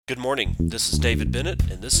Good morning. This is David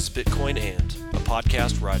Bennett, and this is Bitcoin And, a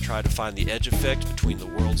podcast where I try to find the edge effect between the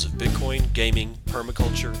worlds of Bitcoin, gaming,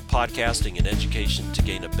 permaculture, podcasting, and education to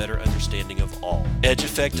gain a better understanding of all. Edge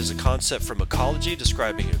effect is a concept from ecology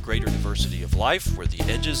describing a greater diversity of life where the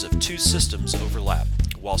edges of two systems overlap.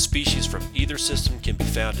 While species from either system can be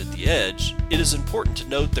found at the edge, it is important to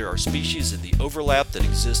note there are species in the overlap that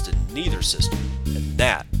exist in neither system, and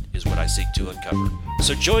that is what I seek to uncover.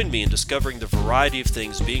 So join me in discovering the variety of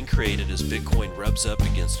things being created as Bitcoin rubs up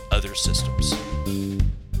against other systems.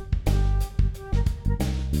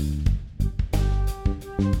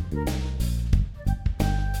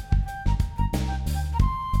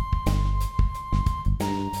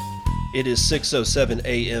 It is 6:07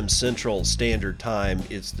 a.m. Central Standard Time.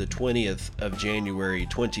 It's the 20th of January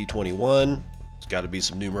 2021. There's got to be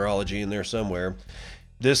some numerology in there somewhere.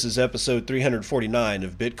 This is episode 349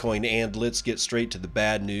 of Bitcoin And. Let's get straight to the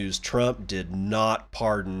bad news. Trump did not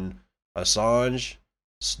pardon Assange,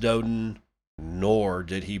 Snowden, nor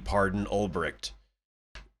did he pardon Ulbricht.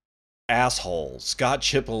 Asshole. Scott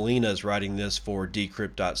Cipollina is writing this for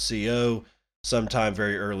Decrypt.co sometime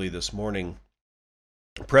very early this morning.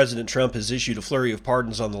 President Trump has issued a flurry of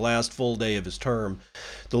pardons on the last full day of his term.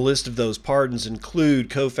 The list of those pardons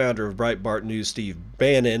include co-founder of Breitbart News Steve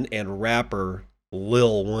Bannon and rapper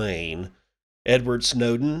Lil Wayne, Edward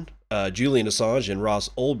Snowden, Julian Assange, and Ross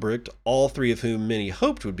Ulbricht, all three of whom many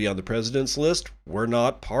hoped would be on the president's list, were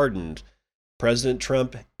not pardoned. President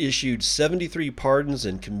Trump issued 73 pardons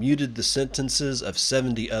and commuted the sentences of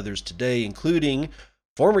 70 others today, including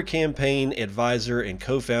former campaign advisor and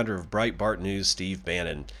co-founder of Breitbart News, Steve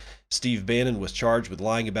Bannon. Steve Bannon was charged with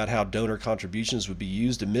lying about how donor contributions would be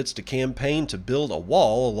used amidst a campaign to build a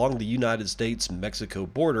wall along the United States-Mexico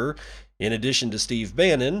border. In addition to Steve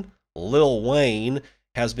Bannon, Lil Wayne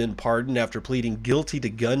has been pardoned after pleading guilty to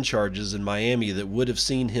gun charges in Miami that would have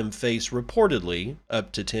seen him face reportedly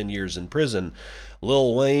up to 10 years in prison.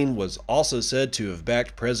 Lil Wayne was also said to have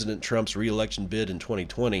backed President Trump's re-election bid in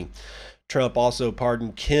 2020. Trump also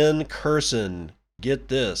pardoned Ken Kurson. Get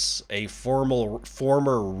this, a former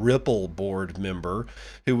Ripple board member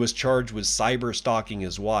who was charged with cyber stalking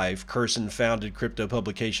his wife. Kurson founded crypto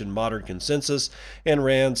publication Modern Consensus and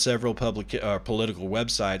ran several political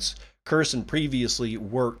websites. Kurson previously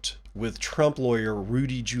worked with Trump lawyer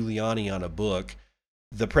Rudy Giuliani on a book.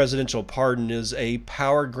 The presidential pardon is a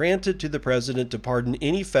power granted to the president to pardon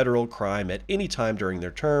any federal crime at any time during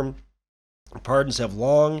their term. Pardons have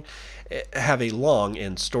a long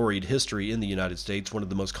and storied history in the United States. One of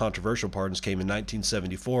the most controversial pardons came in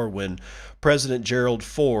 1974 when President Gerald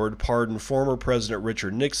Ford pardoned former President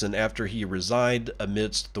Richard Nixon after he resigned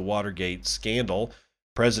amidst the Watergate scandal.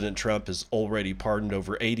 President Trump has already pardoned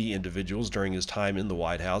over 80 individuals during his time in the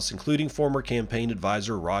White House, including former campaign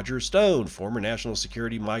advisor Roger Stone, former National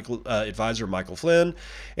Security advisor Michael Flynn,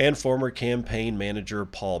 and former campaign manager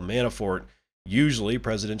Paul Manafort. Usually,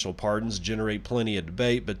 presidential pardons generate plenty of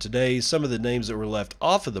debate, but today, some of the names that were left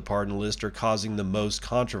off of the pardon list are causing the most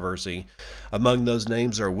controversy. Among those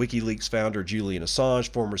names are WikiLeaks founder Julian Assange,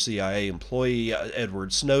 former CIA employee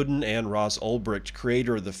Edward Snowden, and Ross Ulbricht,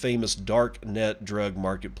 creator of the famous dark net drug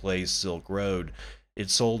marketplace Silk Road.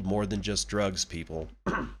 It sold more than just drugs, people.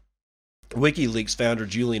 WikiLeaks founder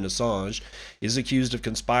Julian Assange is accused of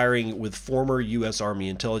conspiring with former U.S. Army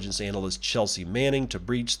intelligence analyst Chelsea Manning to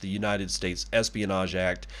breach the United States Espionage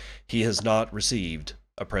Act. He has not received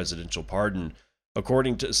a presidential pardon.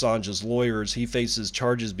 According to Assange's lawyers, he faces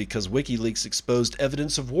charges because WikiLeaks exposed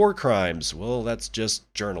evidence of war crimes. Well, that's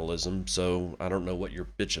just journalism, so I don't know what you're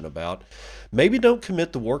bitching about. Maybe don't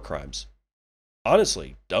commit the war crimes.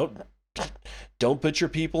 Honestly, don't put your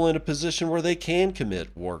people in a position where they can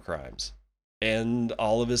commit war crimes. And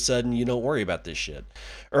all of a sudden, you don't worry about this shit.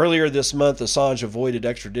 Earlier this month, Assange avoided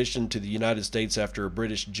extradition to the United States after a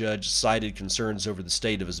British judge cited concerns over the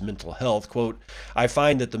state of his mental health. Quote, "I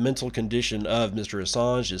find that the mental condition of Mr.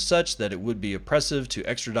 Assange is such that it would be oppressive to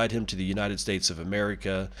extradite him to the United States of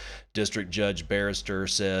America," District Judge Barrister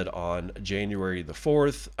said on January the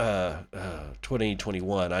 4th,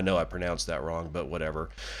 2021. I know I pronounced that wrong, but whatever.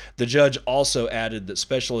 The judge also added that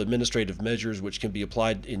special administrative measures which can be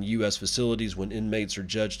applied in U.S. facilities when inmates are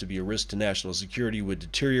judged to be a risk to national security would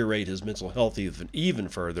deteriorate his mental health even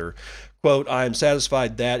further. Quote, "I am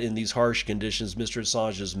satisfied that in these harsh conditions, Mr.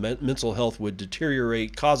 Assange's mental health would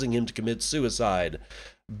deteriorate, causing him to commit suicide,"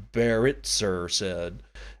 Barrister said.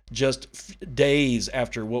 Just days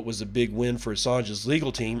after what was a big win for Assange's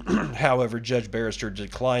legal team, however, Judge Barrister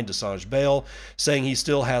declined Assange bail, saying he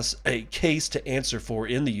still has a case to answer for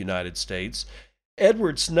in the United States.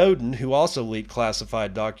 Edward Snowden, who also leaked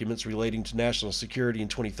classified documents relating to national security in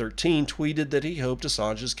 2013, tweeted that he hoped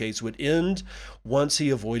Assange's case would end once he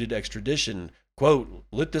avoided extradition. Quote,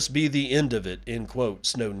 "Let this be the end of it," end quote,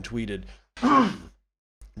 Snowden tweeted.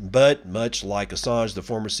 But much like Assange, the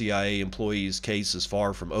former CIA employee's case is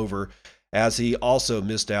far from over, as he also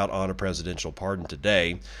missed out on a presidential pardon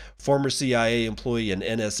today. Former CIA employee and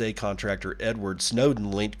NSA contractor Edward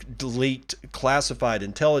Snowden leaked classified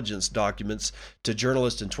intelligence documents to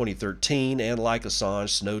journalists in 2013, and like Assange,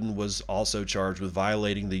 Snowden was also charged with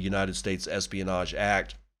violating the United States Espionage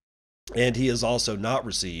Act, and he has also not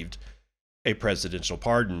received a presidential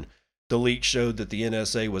pardon. The leak showed that the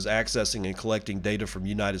NSA was accessing and collecting data from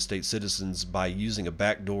United States citizens by using a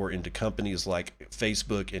backdoor into companies like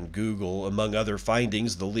Facebook and Google. Among other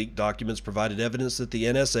findings, the leaked documents provided evidence that the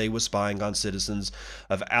NSA was spying on citizens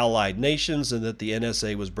of allied nations and that the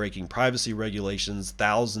NSA was breaking privacy regulations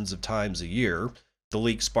thousands of times a year. The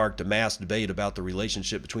leak sparked a mass debate about the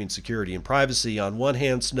relationship between security and privacy. On one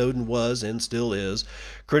hand, Snowden was, and still is,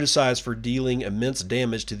 criticized for dealing immense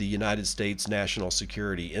damage to the United States' national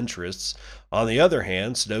security interests. On the other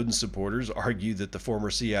hand, Snowden's supporters argue that the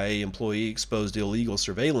former CIA employee exposed illegal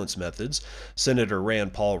surveillance methods. Senator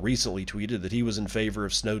Rand Paul recently tweeted that he was in favor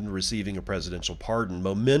of Snowden receiving a presidential pardon.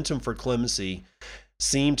 Momentum for clemency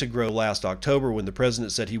seemed to grow last October when the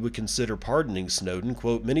president said he would consider pardoning Snowden.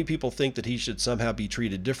 Quote, "Many people think that he should somehow be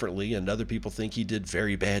treated differently, and other people think he did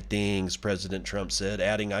very bad things," President Trump said,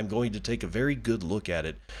 adding, "I'm going to take a very good look at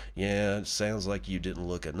it." Yeah, it sounds like you didn't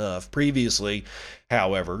look enough. Previously,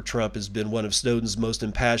 however, Trump has been one of Snowden's most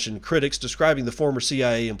impassioned critics, describing the former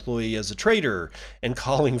CIA employee as a traitor and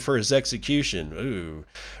calling for his execution. Ooh.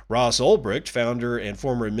 Ross Ulbricht, founder and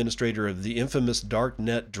former administrator of the infamous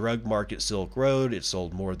darknet drug market Silk Road, it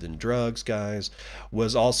sold more than drugs, guys,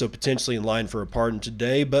 was also potentially in line for a pardon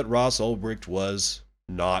today, but Ross Ulbricht was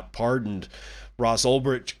not pardoned. Ross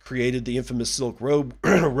Ulbricht created the infamous Silk Road,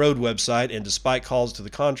 website, and despite calls to the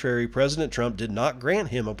contrary, President Trump did not grant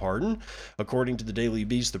him a pardon. According to the Daily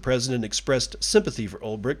Beast, the president expressed sympathy for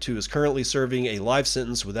Ulbricht, who is currently serving a life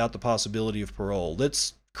sentence without the possibility of parole.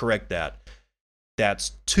 Let's correct that.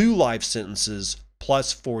 That's 2 life sentences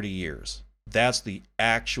plus 40 years. That's the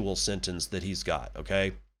actual sentence that he's got,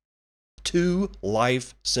 okay? 2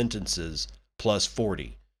 life sentences plus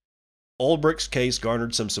 40. Ulbricht's case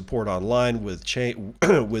garnered some support online with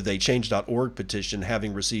a Change.org petition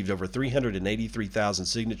having received over 383,000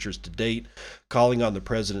 signatures to date, calling on the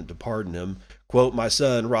president to pardon him. Quote, "My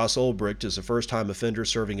son, Ross Ulbricht, is a first-time offender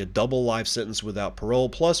serving a double life sentence without parole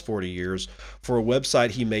plus 40 years for a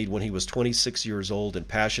website he made when he was 26 years old and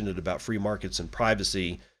passionate about free markets and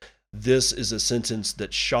privacy. This is a sentence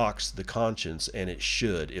that shocks the conscience, and it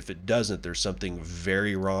should. If it doesn't, there's something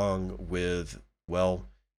very wrong with, well,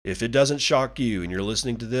 if it doesn't shock you and you're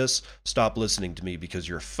listening to this, stop listening to me because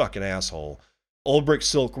you're a fucking asshole." Ulbricht's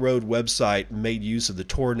Silk Road website made use of the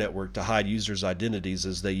Tor network to hide users' identities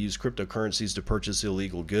as they use cryptocurrencies to purchase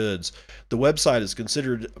illegal goods. The website is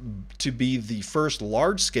considered to be the first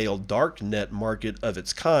large-scale darknet market of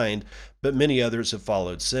its kind, but many others have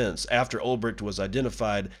followed since. After Ulbricht was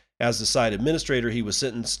identified as the site administrator, he was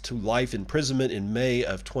sentenced to life imprisonment in May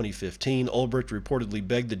of 2015. Ulbricht reportedly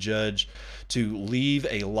begged the judge to leave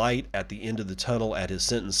a light at the end of the tunnel at his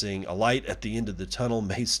sentencing. A light at the end of the tunnel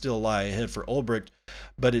may still lie ahead for Ulbricht,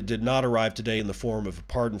 but it did not arrive today in the form of a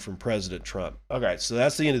pardon from President Trump. Okay, so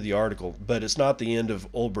that's the end of the article, but it's not the end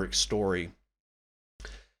of Ulbricht's story.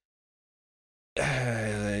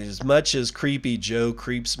 As much as Creepy Joe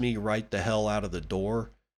creeps me right the hell out of the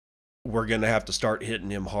door, we're going to have to start hitting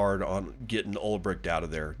him hard on getting Ulbricht out of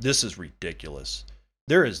there. This is ridiculous.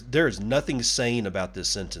 There is nothing sane about this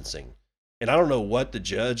sentencing. And I don't know what the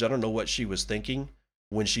judge, I don't know what she was thinking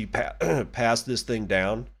when she passed this thing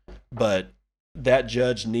down, but that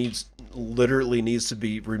judge literally needs to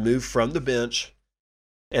be removed from the bench.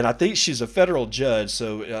 And I think she's a federal judge,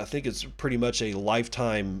 so I think it's pretty much a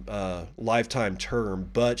lifetime term,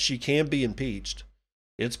 but she can be impeached.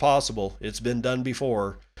 It's possible. It's been done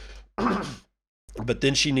before. But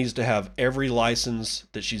then she needs to have every license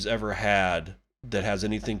that she's ever had that has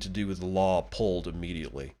anything to do with the law pulled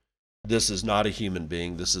immediately. This is not a human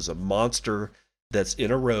being. This is a monster that's in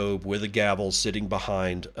a robe with a gavel sitting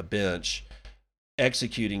behind a bench,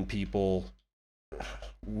 executing people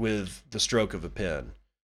with the stroke of a pen.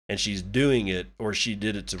 And she's doing it, or she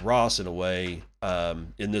did it to Ross in a way,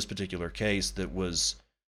 in this particular case that was,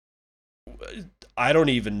 I don't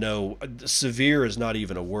even know. Severe is not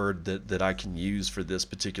even a word that I can use for this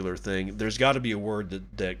particular thing. There's got to be a word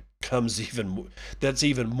that comes that's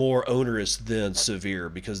even more onerous than severe,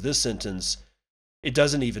 because this sentence, it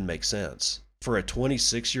doesn't even make sense. for a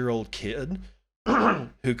 26-year-old kid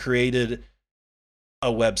who created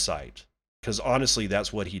a website, because honestly,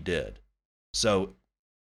 that's what he did. So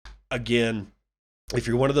again, if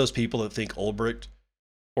you're one of those people that think Ulbricht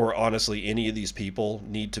or honestly any of these people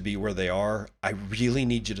need to be where they are, I really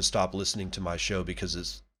need you to stop listening to my show because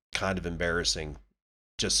it's kind of embarrassing.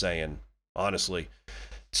 Just saying, honestly.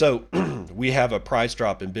 So we have a price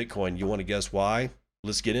drop in Bitcoin. You want to guess why?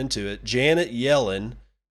 Let's get into it. Janet Yellen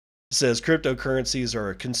says cryptocurrencies are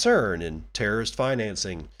a concern in terrorist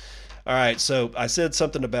financing. All right, so I said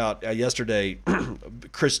something about yesterday,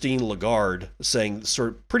 Christine Lagarde saying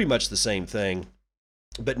pretty much the same thing,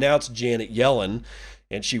 but now it's Janet Yellen,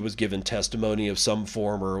 and she was given testimony of some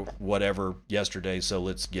form or whatever yesterday, so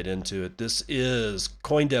let's get into it. This is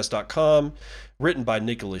Coindesk.com, written by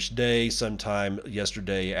Nicholas Day sometime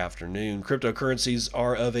yesterday afternoon. Cryptocurrencies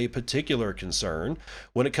are of a particular concern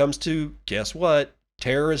when it comes to, guess what,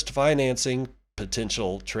 terrorist financing,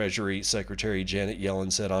 potential Treasury Secretary Janet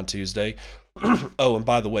Yellen said on Tuesday. Oh, and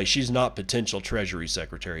by the way, she's not potential Treasury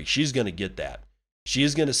Secretary. She's going to get that. She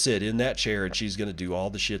is going to sit in that chair and she's going to do all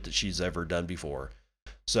the shit that she's ever done before.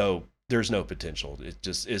 So there's no potential.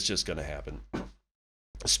 It's just going to happen.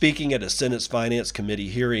 Speaking at a Senate's Finance Committee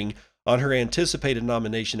hearing on her anticipated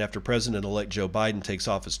nomination after President-elect Joe Biden takes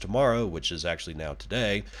office tomorrow, which is actually now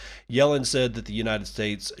today, Yellen said that the United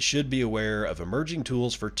States should be aware of emerging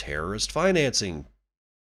tools for terrorist financing.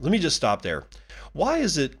 Let me just stop there. Why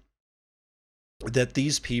is it that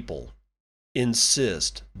these people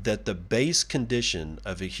insist that the base condition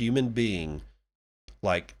of a human being,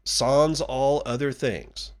 like sans all other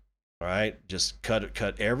things, all right, just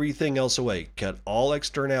cut everything else away, cut all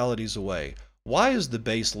externalities away? Why is the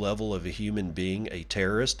base level of a human being a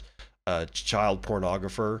terrorist, a child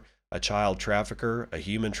pornographer, a child trafficker, a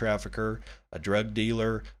human trafficker, a drug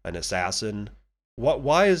dealer, an assassin?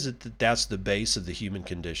 Why is it that that's the base of the human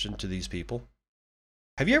condition to these people?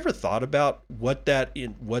 Have you ever thought about what that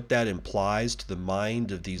implies to the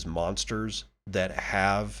mind of these monsters that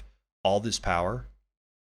have all this power?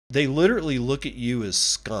 They literally look at you as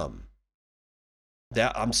scum.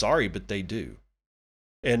 I'm sorry, but they do.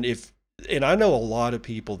 And I know a lot of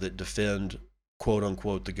people that defend, quote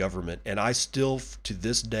unquote, the government, and I still, to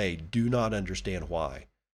this day, do not understand why.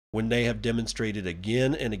 When they have demonstrated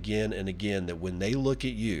again and again and again that when they look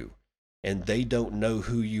at you and they don't know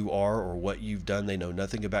who you are or what you've done, they know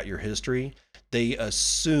nothing about your history, they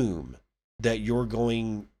assume that you're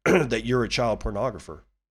that you're a child pornographer,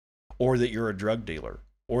 or that you're a drug dealer,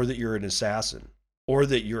 or that you're an assassin, or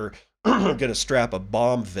that you're going to strap a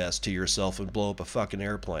bomb vest to yourself and blow up a fucking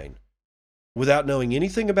airplane. Without knowing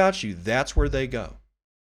anything about you, that's where they go.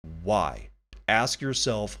 Why? Ask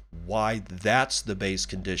yourself why that's the base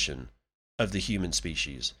condition of the human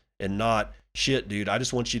species, and not, shit, dude, I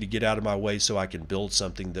just want you to get out of my way so I can build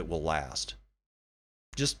something that will last.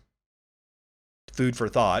 Just food for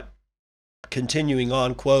thought. Continuing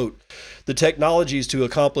on, quote, the technologies to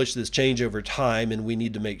accomplish this change over time, and we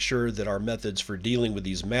need to make sure that our methods for dealing with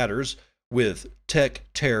these matters with tech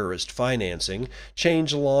terrorist financing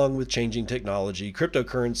change along with changing technology.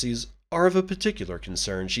 Cryptocurrencies are of a particular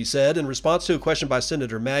concern, she said, in response to a question by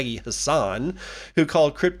Senator Maggie Hassan, who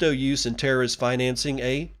called crypto use in terrorist financing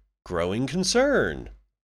a growing concern.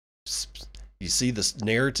 You see this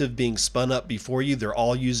narrative being spun up before you? They're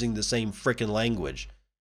all using the same frickin' language.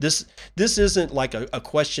 This isn't like a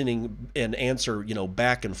questioning and answer,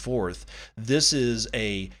 back and forth. This is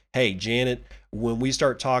hey, Janet, when we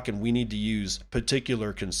start talking, we need to use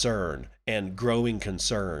particular concern and growing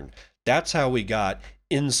concern. That's how we got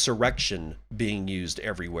insurrection being used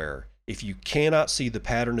everywhere. If you cannot see the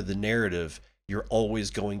pattern of the narrative, you're always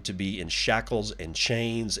going to be in shackles and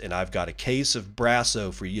chains, and I've got a case of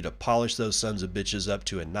Brasso for you to polish those sons of bitches up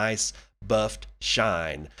to a nice buffed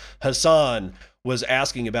shine. Hassan was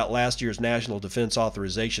asking about last year's National Defense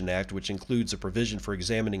Authorization Act, which includes a provision for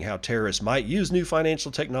examining how terrorists might use new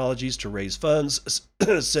financial technologies to raise funds.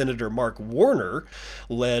 Senator Mark Warner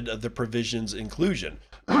led the provision's inclusion.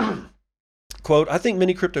 Quote, I think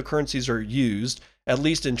many cryptocurrencies are used, at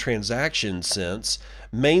least in transaction sense,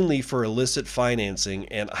 mainly for illicit financing,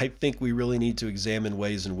 and I think we really need to examine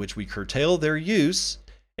ways in which we curtail their use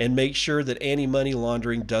and make sure that anti-money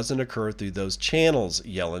laundering doesn't occur through those channels,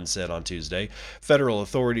 Yellen said on Tuesday. Federal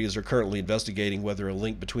authorities are currently investigating whether a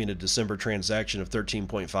link between a December transaction of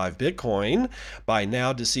 13.5 Bitcoin by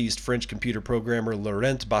now deceased French computer programmer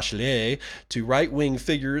Laurent Bachelet to right-wing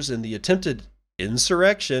figures in the attempted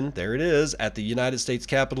insurrection, there it is, at the United States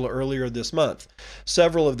Capitol earlier this month.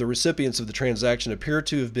 Several of the recipients of the transaction appear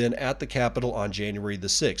to have been at the Capitol on January the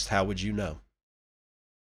 6th. How would you know?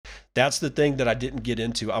 That's the thing that I didn't get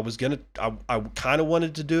into. I kind of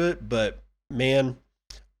wanted to do it, but man,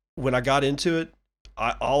 when I got into it,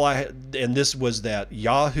 all I had, and this was that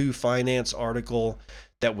Yahoo Finance article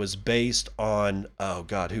that was based on, oh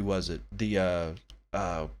God, who was it? The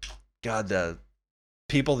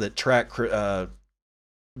people that track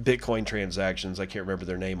Bitcoin transactions. I can't remember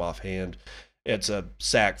their name offhand. It's a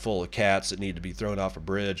sack full of cats that need to be thrown off a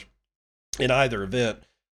bridge. In either event,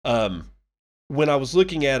 when I was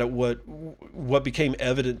looking at it, what became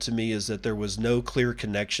evident to me is that there was no clear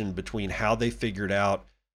connection between how they figured out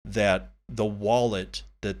that the wallet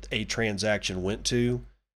that a transaction went to,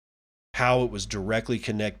 how it was directly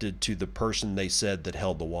connected to the person they said that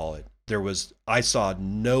held the wallet. I saw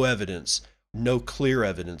no evidence, no clear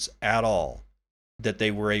evidence at all that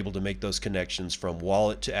they were able to make those connections from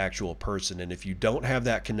wallet to actual person. And if you don't have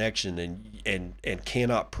that connection and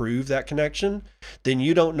cannot prove that connection, then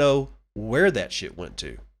you don't know where that shit went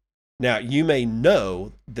to. Now, you may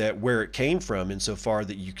know that where it came from insofar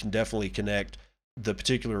that you can definitely connect the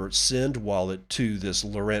particular send wallet to this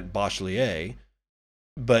Laurent Bachelier.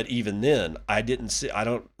 But even then, I didn't see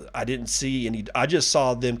any. I just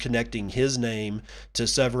saw them connecting his name to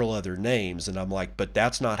several other names. And I'm like, but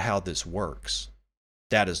that's not how this works.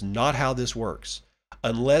 That is not how this works.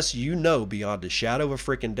 Unless you know beyond a shadow of a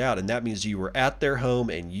freaking doubt, and that means you were at their home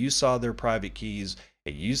and you saw their private keys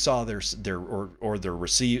and you saw their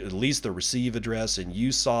receive, at least the receive address, and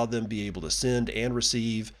you saw them be able to send and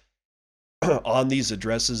receive on these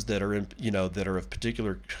addresses that are that are of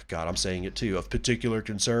particular, God, I'm saying it too, of particular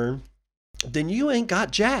concern, then you ain't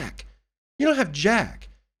got jack. You don't have jack.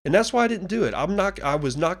 And that's why I didn't do it. I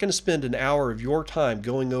was not going to spend an hour of your time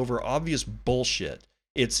going over obvious bullshit.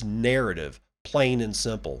 It's narrative, plain and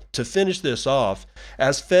simple. To finish this off,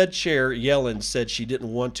 as Fed Chair Yellen said she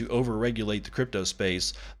didn't want to overregulate the crypto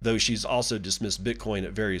space, though she's also dismissed Bitcoin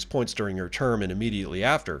at various points during her term and immediately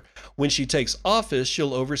after. When she takes office,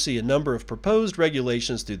 she'll oversee a number of proposed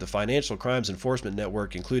regulations through the Financial Crimes Enforcement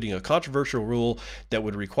Network, including a controversial rule that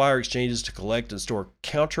would require exchanges to collect and store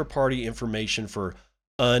counterparty information for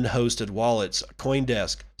unhosted wallets.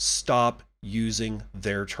 CoinDesk, stop using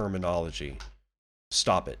their terminology.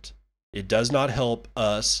 Stop it. It does not help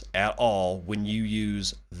us at all when you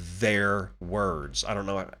use their words. I don't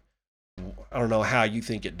know how you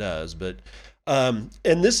think it does, but and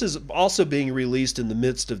this is also being released in the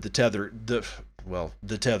midst of the Tether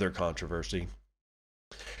controversy.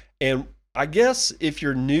 And I guess if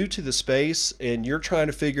you're new to the space and you're trying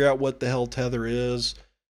to figure out what the hell Tether is,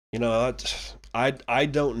 I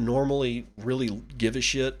don't normally really give a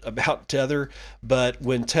shit about Tether, but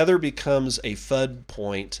when Tether becomes a FUD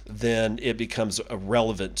point, then it becomes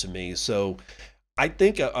irrelevant to me. So I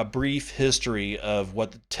think a brief history of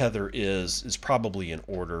what the Tether is probably in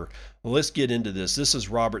order. Well, let's get into this. This is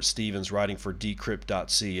Robert Stevens writing for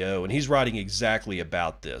Decrypt.co, and he's writing exactly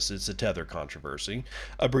about this. It's a Tether controversy.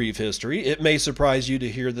 A brief history. It may surprise you to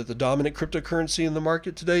hear that the dominant cryptocurrency in the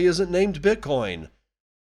market today isn't named Bitcoin.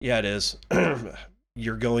 Yeah, it is.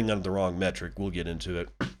 You're going on the wrong metric. We'll get into it.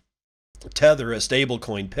 Tether, a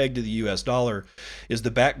stablecoin pegged to the US dollar, is the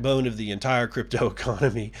backbone of the entire crypto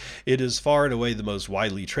economy. It is far and away the most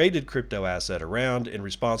widely traded crypto asset around and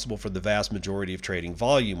responsible for the vast majority of trading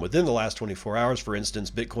volume. Within the last 24 hours, for instance,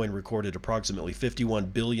 Bitcoin recorded approximately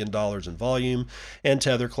 $51 billion in volume, and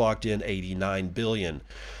Tether clocked in $89 billion.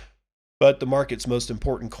 But the market's most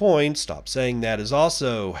important coin, stop saying that, is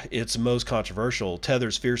also its most controversial.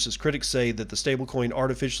 Tether's fiercest critics say that the stablecoin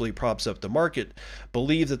artificially props up the market,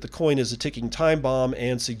 believe that the coin is a ticking time bomb,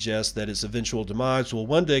 and suggest that its eventual demise will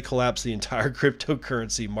one day collapse the entire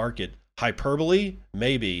cryptocurrency market. Hyperbole?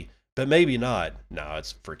 Maybe, but maybe not. No,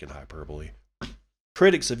 it's freaking hyperbole.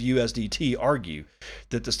 Critics of USDT argue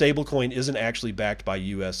that the stablecoin isn't actually backed by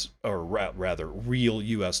real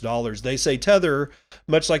US dollars. They say Tether,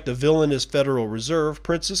 much like the villainous Federal Reserve,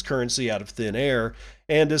 prints its currency out of thin air,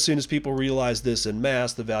 and as soon as people realize this en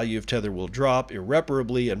masse, the value of Tether will drop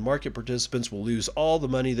irreparably and market participants will lose all the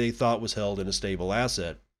money they thought was held in a stable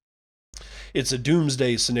asset. It's a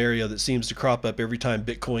doomsday scenario that seems to crop up every time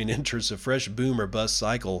Bitcoin enters a fresh boom or bust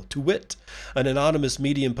cycle. To wit, an anonymous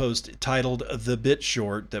Medium post titled The Bit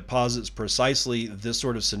Short that posits precisely this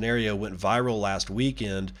sort of scenario went viral last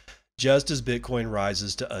weekend, just as Bitcoin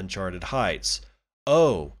rises to uncharted heights.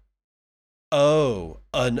 Oh,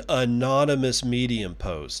 an anonymous Medium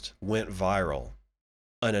post went viral.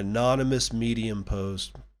 An anonymous Medium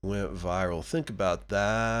post went viral. Think about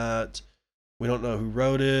that. We don't know who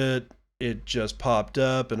wrote it. It just popped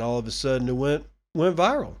up and all of a sudden it went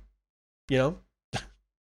viral.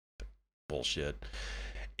 Bullshit.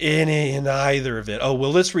 in either of it. Oh,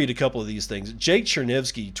 well, let's read a couple of these things. Jake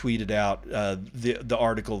Chernivsky tweeted out the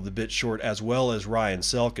article, The Bit Short, as well as Ryan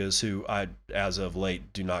Selkis, who I, as of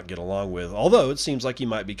late, do not get along with, although it seems like he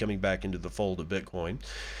might be coming back into the fold of Bitcoin.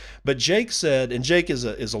 But Jake said, and Jake is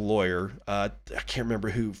a lawyer, I can't remember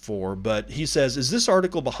who for, but he says, is this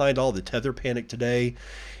article behind all the Tether panic today?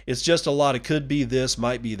 It's just a lot of could be this,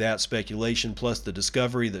 might be that speculation, plus the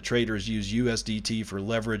discovery that traders use USDT for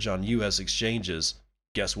leverage on US exchanges.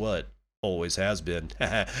 Guess what? Always has been.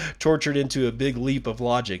 Tortured into a big leap of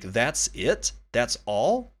logic. That's it? That's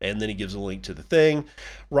all? And then he gives a link to the thing.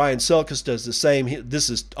 Ryan Selkis does the same. This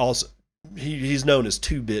is also, he's known as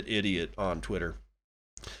 2-Bit Idiot on Twitter.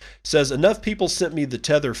 Says, enough people sent me the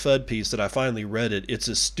Tether FUD piece that I finally read it. It's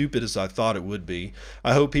as stupid as I thought it would be.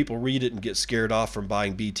 I hope people read it and get scared off from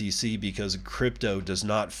buying BTC because crypto does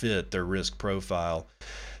not fit their risk profile.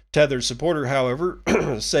 Tether supporter, however,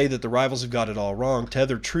 say that the rivals have got it all wrong.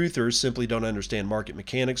 Tether truthers simply don't understand market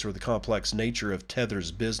mechanics or the complex nature of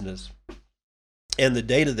Tether's business. And the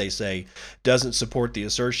data, they say, doesn't support the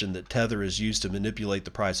assertion that Tether is used to manipulate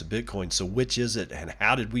the price of Bitcoin. So which is it, and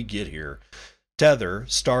how did we get here? Tether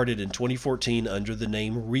started in 2014 under the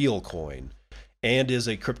name Realcoin and is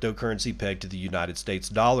a cryptocurrency pegged to the United States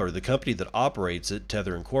dollar. The company that operates it,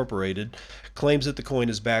 Tether Incorporated, claims that the coin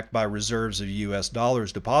is backed by reserves of US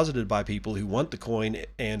dollars deposited by people who want the coin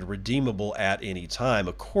and redeemable at any time.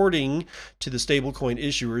 According to the stablecoin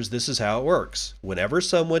issuers, this is how it works. Whenever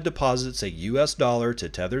someone deposits a US dollar to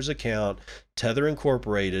Tether's account, Tether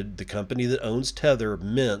Incorporated, the company that owns Tether,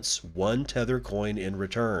 mints one Tether coin in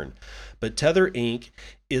return. But Tether Inc.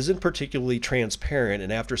 isn't particularly transparent,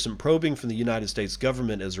 and after some probing from the United States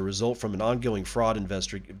government as a result from an ongoing fraud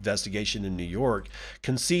investigation in New York,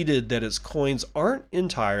 conceded that its coins aren't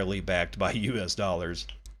entirely backed by US dollars.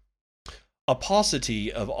 A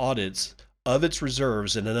paucity of audits of its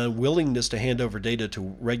reserves and an unwillingness to hand over data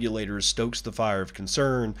to regulators stokes the fire of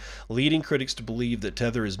concern, leading critics to believe that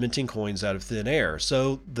Tether is minting coins out of thin air.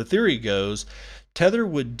 So the theory goes, Tether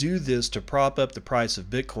would do this to prop up the price of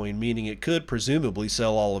Bitcoin, meaning it could presumably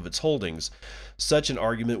sell all of its holdings. Such an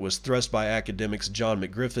argument was thrust by academics John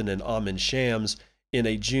McGriffin and Amin Shams in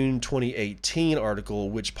a June 2018 article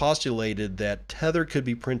which postulated that Tether could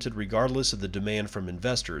be printed regardless of the demand from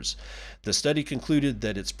investors. The study concluded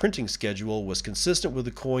that its printing schedule was consistent with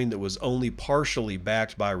a coin that was only partially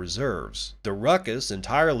backed by reserves. The ruckus,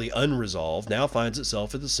 entirely unresolved, now finds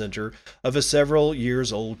itself at the center of a several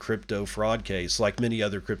years old crypto fraud case. Like many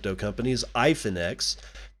other crypto companies, Ifinex,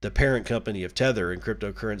 the parent company of Tether and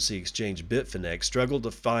cryptocurrency exchange Bitfinex, struggled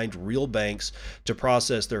to find real banks to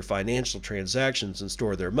process their financial transactions and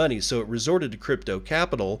store their money, so it resorted to Crypto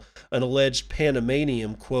Capital, an alleged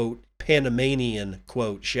Panamanian, quote,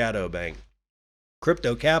 shadow bank.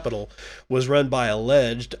 Crypto Capital was run by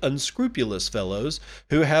alleged unscrupulous fellows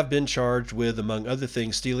who have been charged with, among other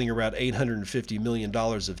things, stealing around $850 million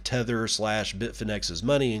of Tether/Bitfinex's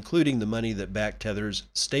money, including the money that backed Tether's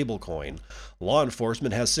stablecoin. Law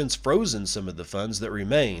enforcement has since frozen some of the funds that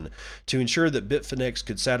remain. To ensure that Bitfinex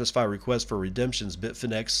could satisfy requests for redemptions,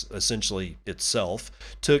 Bitfinex, essentially itself,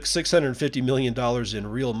 took $650 million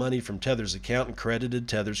in real money from Tether's account and credited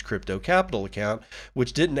Tether's Crypto Capital account,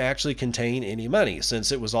 which didn't actually contain any money,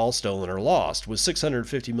 since it was all stolen or lost, with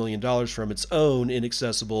 $650 million from its own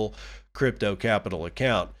inaccessible Crypto Capital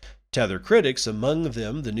account. Tether critics, among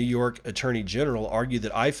them the New York Attorney General, argued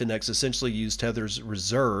that Ifinex essentially used Tether's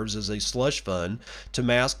reserves as a slush fund to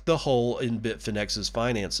mask the hole in Bitfinex's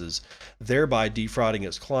finances, thereby defrauding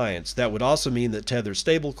its clients. That would also mean that Tether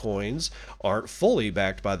stablecoins aren't fully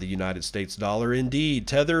backed by the United States dollar. Indeed,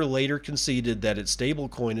 Tether later conceded that its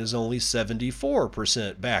stablecoin is only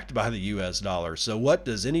 74% backed by the US dollar. So what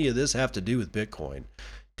does any of this have to do with Bitcoin?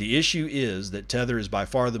 The issue is that Tether is by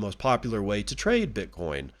far the most popular way to trade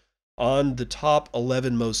Bitcoin. On the top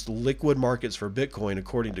 11 most liquid markets for Bitcoin,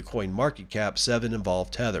 according to CoinMarketCap, 7 involve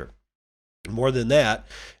Tether. More than that,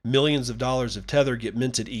 millions of dollars of Tether get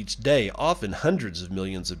minted each day, often hundreds of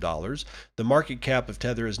millions of dollars. The market cap of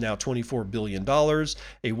Tether is now $24 billion, a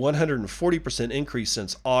 140% increase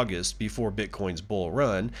since August, before Bitcoin's bull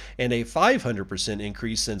run, and a 500%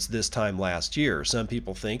 increase since this time last year. Some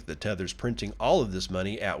people think that Tether's printing all of this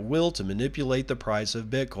money at will to manipulate the price of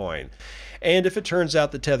Bitcoin. And if it turns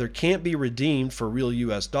out that Tether can't be redeemed for real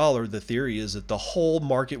US dollar, the theory is that the whole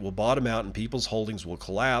market will bottom out and people's holdings will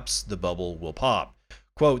collapse, the bubble will pop.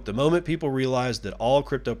 Quote, the moment people realize that all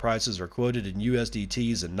crypto prices are quoted in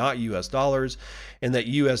USDTs and not US dollars, and that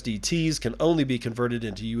USDTs can only be converted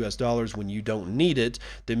into US dollars when you don't need it,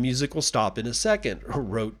 the music will stop in a second,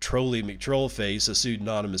 wrote Trolly McTrollface, a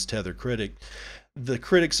pseudonymous Tether critic. The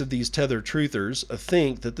critics of these Tether truthers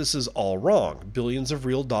think that this is all wrong. Billions of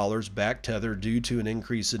real dollars back Tether due to an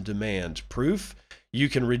increase in demand. Proof? You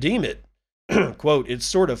can redeem it. Quote, it's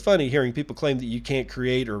sort of funny hearing people claim that you can't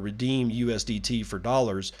create or redeem USDT for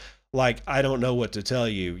dollars. Like, I don't know what to tell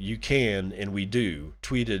you. You can, and we do,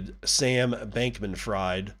 tweeted Sam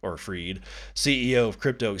Bankman-Fried, CEO of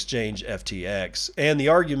crypto exchange FTX. And the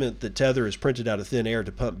argument that Tether is printed out of thin air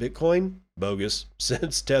to pump Bitcoin? Bogus,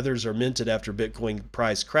 since Tethers are minted after Bitcoin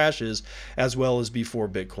price crashes as well as before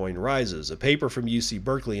Bitcoin rises. A paper from UC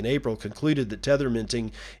Berkeley in April concluded that Tether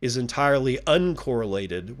minting is entirely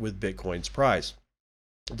uncorrelated with Bitcoin's price.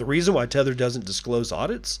 The reason why Tether doesn't disclose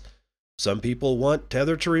audits? Some people want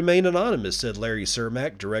Tether to remain anonymous, said Larry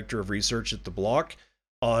Cermak, director of research at The Block,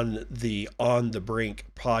 on the On the Brink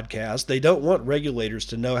podcast. They don't want regulators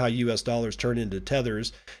to know how U.S. dollars turn into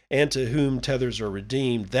Tethers and to whom Tethers are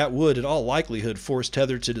redeemed. That would, in all likelihood, force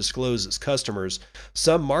Tether to disclose its customers.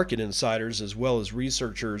 Some market insiders, as well as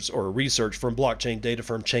researchers or research from blockchain data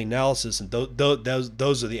firm Chainalysis, and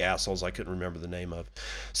those are the assholes I couldn't remember the name of,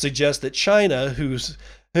 suggest that China, whose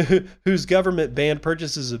government banned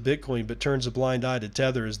purchases of Bitcoin but turns a blind eye to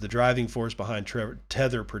Tether, is the driving force behind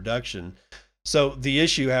Tether production. So the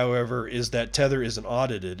issue, however, is that Tether isn't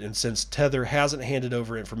audited, and since Tether hasn't handed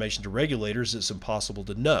over information to regulators, it's impossible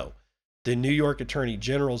to know. The New York Attorney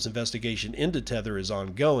General's investigation into Tether is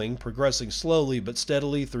ongoing, progressing slowly but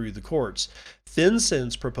steadily through the courts.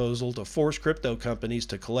 FinCEN's proposal to force crypto companies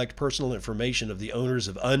to collect personal information of the owners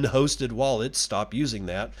of unhosted wallets, stop using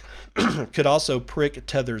that, could also prick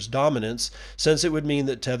Tether's dominance, since it would mean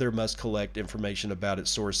that Tether must collect information about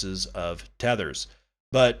its sources of Tethers.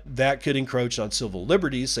 But that could encroach on civil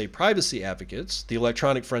liberties, say privacy advocates. The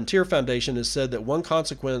Electronic Frontier Foundation has said that one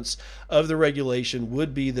consequence of the regulation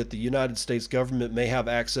would be that the United States government may have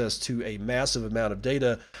access to a massive amount of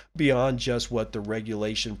data beyond just what the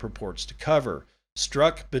regulation purports to cover.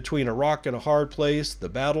 Struck between a rock and a hard place, the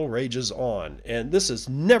battle rages on. And this is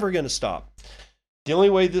never going to stop. The only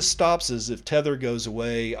way this stops is if Tether goes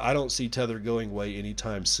away. I don't see Tether going away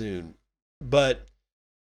anytime soon. But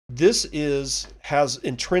this has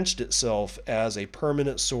entrenched itself as a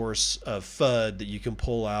permanent source of FUD that you can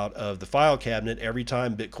pull out of the file cabinet every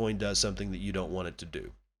time Bitcoin does something that you don't want it to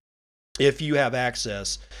do. If you have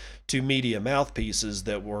access to media mouthpieces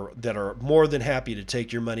that are more than happy to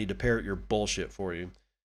take your money to parrot your bullshit for you.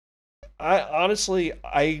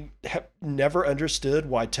 I have never understood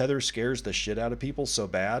why Tether scares the shit out of people so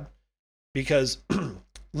bad, because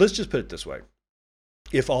let's just put it this way.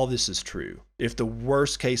 If all this is true, if the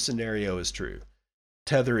worst case scenario is true,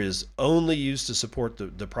 Tether is only used to support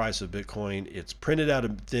the price of Bitcoin. It's printed out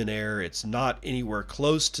of thin air. It's not anywhere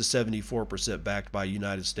close to 74% backed by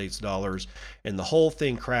United States dollars, and the whole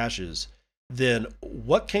thing crashes. Then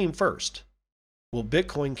what came first? Well,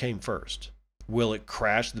 Bitcoin came first. Will it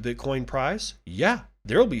crash the Bitcoin price? Yeah,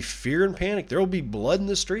 there will be fear and panic. There will be blood in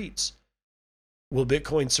the streets. Will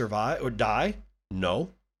Bitcoin survive or die? No.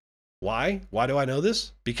 Why? Why do I know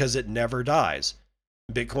this? Because it never dies.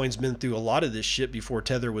 Bitcoin's been through a lot of this shit before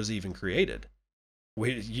Tether was even created.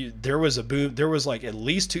 There was a boom. There was like at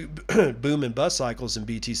least two boom and bust cycles in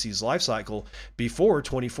BTC's life cycle before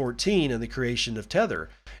 2014 and the creation of Tether.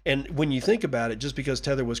 And when you think about it, just because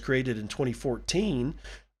Tether was created in 2014,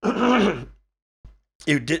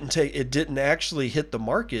 it didn't actually hit the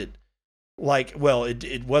market.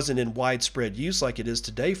 It wasn't in widespread use like it is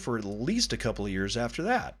today for at least a couple of years after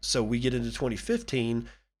that. So we get into 2015,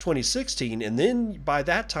 2016, and then by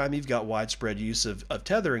that time you've got widespread use of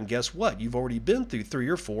Tether, and guess what? You've already been through 3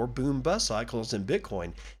 or 4 boom bust cycles in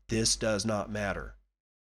Bitcoin. This does not matter.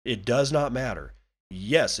 It does not matter.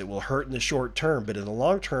 Yes, it will hurt in the short term, but in the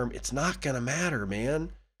long term, it's not going to matter, man.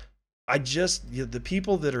 The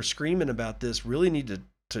people that are screaming about this really need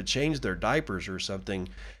to change their diapers or something.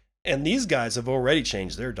 And these guys have already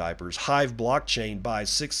changed their diapers. Hive Blockchain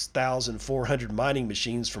buys 6,400 mining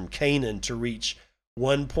machines from Canaan to reach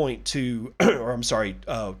 1.2,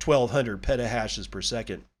 1,200 petahashes per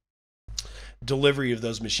second. Delivery of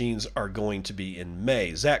those machines are going to be in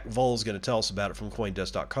May. Zach Voll is going to tell us about it from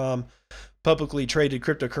CoinDesk.com. Publicly traded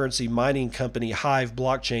cryptocurrency mining company Hive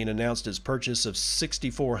Blockchain announced its purchase of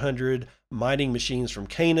 6,400 mining machines from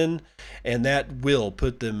Canaan, and that will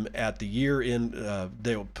put them at the year-end.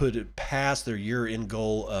 They'll put it past their year-end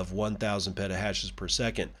goal of 1,000 petahashes per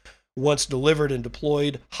second. Once delivered and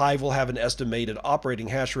deployed, Hive will have an estimated operating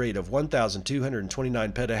hash rate of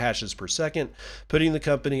 1,229 petahashes per second, putting the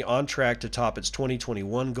company on track to top its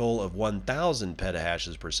 2021 goal of 1,000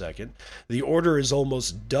 petahashes per second. The order is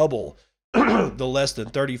almost double the less than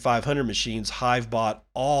 3,500 machines Hive bought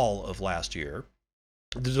all of last year.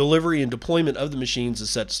 The delivery and deployment of the machines is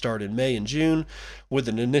set to start in May and June, with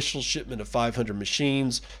an initial shipment of 500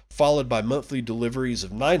 machines, followed by monthly deliveries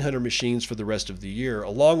of 900 machines for the rest of the year.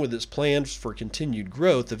 Along with its plans for continued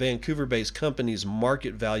growth, the Vancouver based company's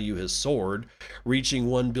market value has soared, reaching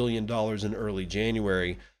 $1 billion in early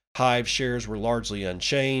January. Hive shares were largely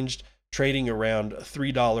unchanged, trading around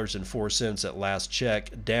 $3.04 at last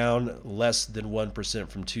check, down less than 1%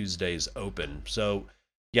 from Tuesday's open. So,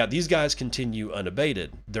 yeah, these guys continue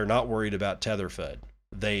unabated. They're not worried about Tetherfed.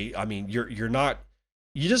 I mean, you're not,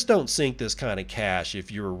 you just don't sink this kind of cash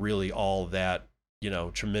if you're really all that,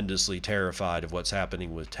 tremendously terrified of what's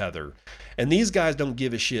happening with Tether. And these guys don't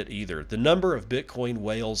give a shit either. The number of Bitcoin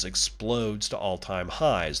whales explodes to all-time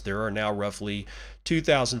highs. There are now roughly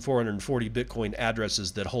 2,440 Bitcoin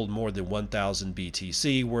addresses that hold more than 1,000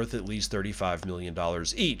 BTC, worth at least $35 million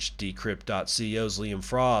each. Decrypt.co's Liam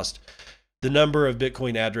Frost. The number of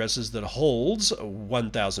Bitcoin addresses that holds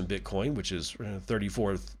 1,000 Bitcoin, which is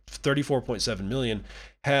 34.7 million,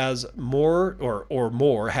 has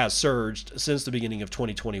has surged since the beginning of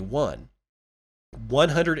 2021.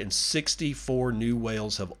 164 new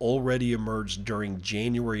whales have already emerged during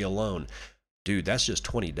January alone. Dude, that's just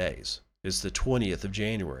 20 days. It's the 20th of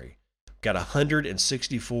January. Got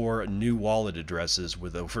 164 new wallet addresses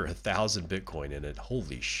with over 1,000 Bitcoin in it.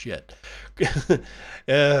 Holy shit.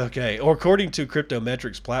 Okay. According to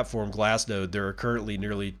Cryptometrics platform Glassnode, there are currently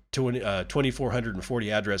nearly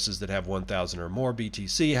 2,440 addresses that have 1,000 or more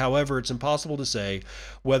BTC. However, it's impossible to say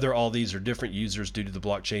whether all these are different users due to the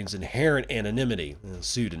blockchain's inherent anonymity.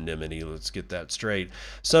 Pseudonymity, let's get that straight.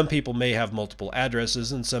 Some people may have multiple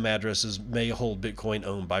addresses, and some addresses may hold Bitcoin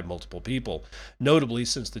owned by multiple people. Notably,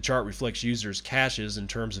 since the chart reflects users' caches in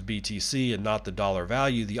terms of BTC and not the dollar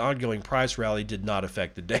value, the ongoing price rally did not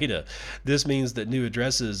affect the data. This means that new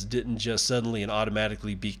addresses didn't just suddenly and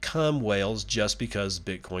automatically become whales just because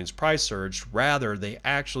Bitcoin's price surged. Rather, they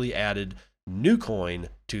actually added new coin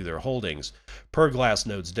to their holdings. Per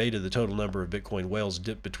Glassnode's data, the total number of Bitcoin whales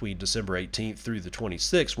dipped between December 18th through the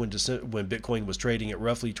 26th when Bitcoin was trading at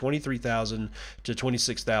roughly 23,000 to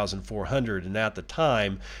 26,400, and at the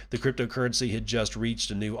time, the cryptocurrency had just reached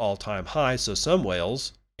a new all-time high, so some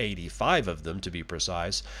whales, 85 of them to be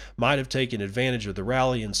precise, might have taken advantage of the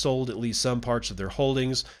rally and sold at least some parts of their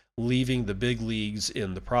holdings, leaving the big leagues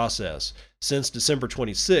in the process. Since December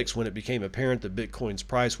 26, when it became apparent that Bitcoin's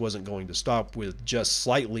price wasn't going to stop with just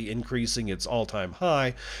slightly increasing its all-time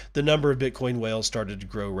high, the number of Bitcoin whales started to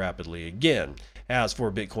grow rapidly again. As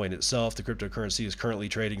for Bitcoin itself, the cryptocurrency is currently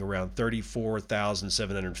trading around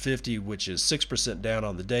 34,750, which is 6% down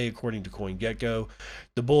on the day, according to CoinGecko.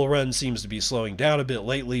 The bull run seems to be slowing down a bit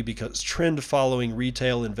lately because trend-following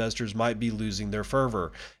retail investors might be losing their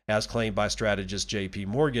fervor, as claimed by strategist JP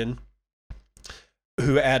Morgan,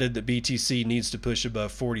 who added that BTC needs to push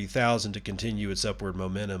above 40,000 to continue its upward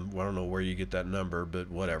momentum. I don't know where you get that number, but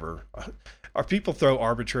whatever. Our people throw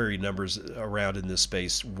arbitrary numbers around in this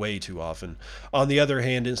space way too often. On the other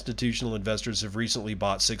hand, institutional investors have recently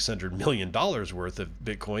bought $600 million worth of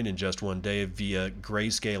Bitcoin in just one day via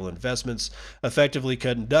Grayscale Investments, effectively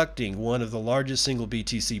conducting one of the largest single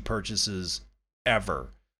BTC purchases ever.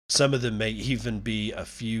 Some of them may even be a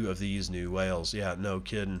few of these new whales. Yeah, no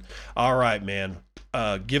kidding. All right, man.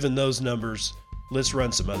 Given those numbers, let's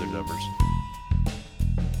run some other numbers.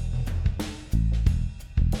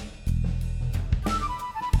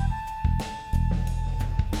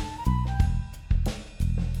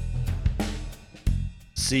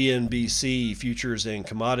 CNBC Futures and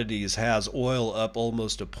Commodities has oil up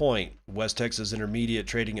almost a point. West Texas Intermediate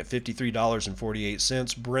trading at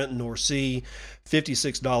 $53.48. Brent North Sea,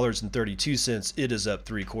 $56.32. It is up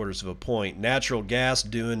 3/4 of a point. Natural gas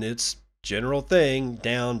doing its general thing,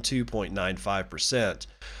 down 2.95%.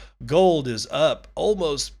 Gold is up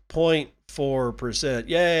almost 0.4%.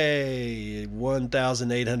 Yay!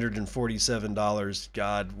 $1,847.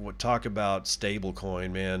 God, talk about stable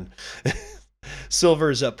coin, man.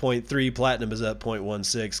 Silver is up 0.3, platinum is up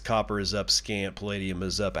 0.16, copper is up scant, palladium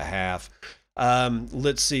is up a half.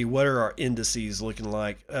 Let's see, what are our indices looking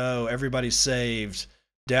like? Oh, everybody's saved.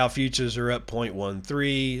 Dow futures are up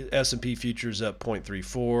 0.13, S&P futures up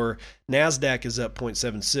 0.34, NASDAQ is up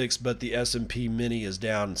 0.76, but the S&P mini is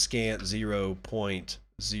down scant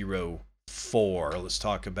 0.04. Let's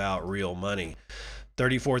talk about real money.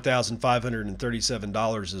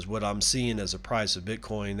 $34,537 is what I'm seeing as a price of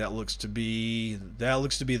Bitcoin. That looks to be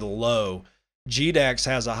the low. GDAX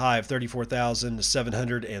has a high of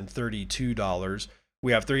 $34,732.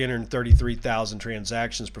 We have 333,000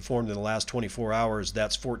 transactions performed in the last 24 hours.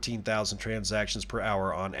 That's 14,000 transactions per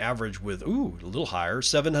hour on average, with, a little higher,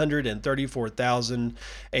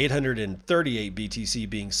 734,838 BTC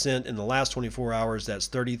being sent in the last 24 hours. That's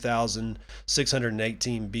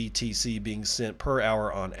 30,618 BTC being sent per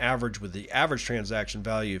hour on average, with the average transaction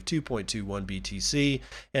value of 2.21 BTC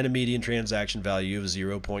and a median transaction value of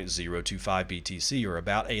 0.025 BTC, or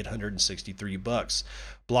about $863.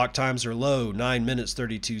 Block times are low, 9 minutes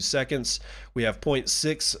 32 seconds. We have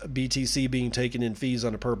 0.6 BTC being taken in fees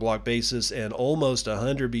on a per block basis, and almost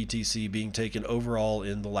 100 BTC being taken overall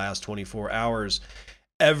in the last 24 hours.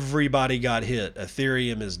 Everybody got hit.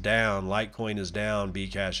 Ethereum is down, Litecoin is down,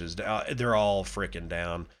 Bcash is down. They're all freaking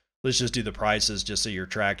down. Let's just do the prices just so you're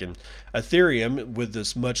tracking. Ethereum, with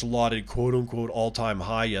this much lauded quote-unquote all-time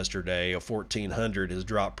high yesterday of 1,400, has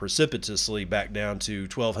dropped precipitously back down to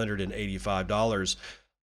 $1,285.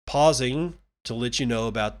 Pausing to let you know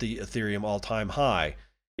about the Ethereum all-time high.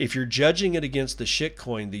 If you're judging it against the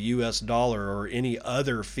shitcoin, the US dollar, or any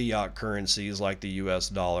other fiat currencies like the US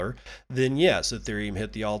dollar, then yes, Ethereum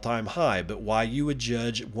hit the all-time high. But why you would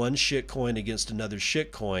judge one shitcoin against another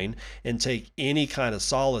shitcoin and take any kind of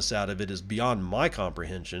solace out of it is beyond my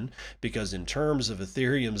comprehension, because in terms of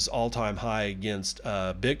Ethereum's all-time high against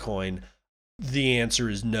Bitcoin, the answer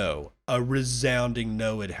is no. A resounding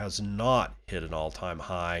no. It has not hit an all-time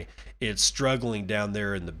high. It's struggling down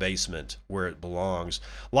there in the basement where it belongs.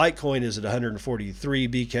 Litecoin is at 143,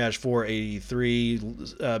 Bcash 483,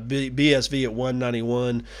 BSV at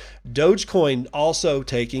 191. Dogecoin also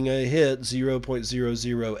taking a hit,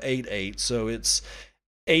 0.0088. So it's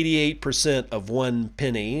 88% of 1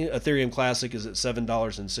 penny. Ethereum Classic is at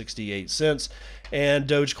 $7.68. And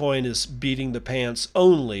Dogecoin is beating the pants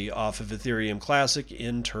only off of Ethereum Classic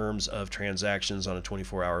in terms of transactions on a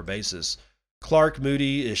 24-hour basis. Clark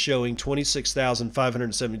Moody is showing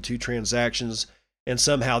 26,572 transactions, and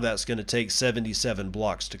somehow that's going to take 77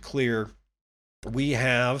 blocks to clear. We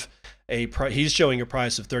have he's showing a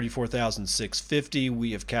price of $34,650.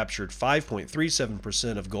 We have captured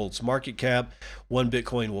 5.37% of gold's market cap. 1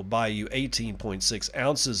 Bitcoin will buy you 18.6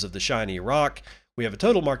 ounces of the shiny rock. We have a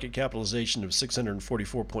total market capitalization of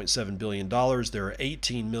 $644.7 billion. There are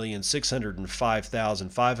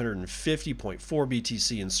 18,605,550.4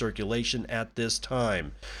 BTC in circulation at this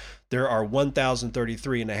time. There are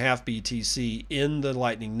 1,033.5 BTC in the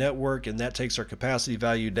Lightning Network, and that takes our capacity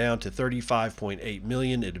value down to 35.8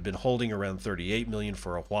 million. It had been holding around 38 million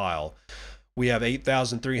for a while. We have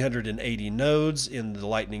 8,380 nodes in the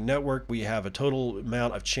Lightning Network. We have a total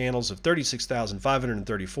amount of channels of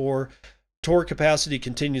 36,534. Tor capacity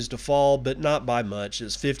continues to fall, but not by much.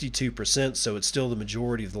 It's 52%, so it's still the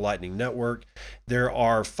majority of the Lightning Network. There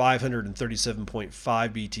are 537.5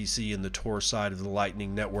 BTC in the Tor side of the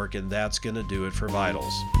Lightning Network, and that's going to do it for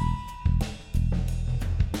Vitals.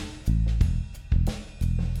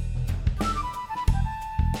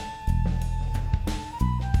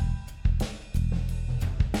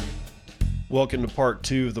 Welcome to part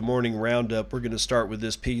 2 of the morning roundup. We're going to start with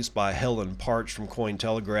this piece by Helen Partch from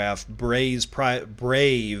Cointelegraph. Brave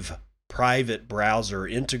private browser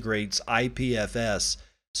integrates IPFS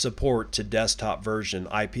support to desktop version.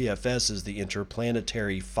 IPFS is the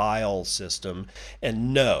Interplanetary File System.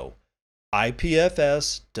 And no,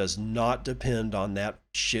 IPFS does not depend on that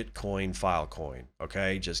shitcoin Filecoin.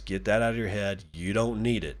 Okay, just get that out of your head. You don't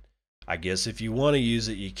need it. I guess if you want to use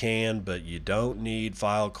it, you can, but you don't need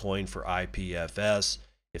Filecoin for IPFS.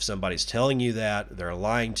 If somebody's telling you that, they're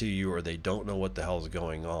lying to you, or they don't know what the hell is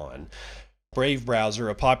going on. Brave Browser,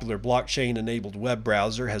 a popular blockchain-enabled web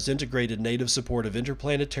browser, has integrated native support of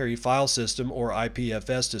Interplanetary File System, or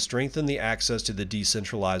IPFS, to strengthen the access to the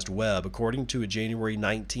decentralized web. According to a January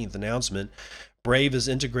 19th announcement, Brave has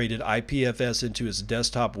integrated IPFS into its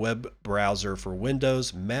desktop web browser for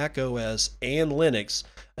Windows, Mac OS, and Linux,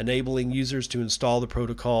 enabling users to install the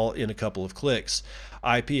protocol in a couple of clicks.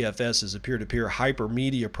 IPFS is a peer-to-peer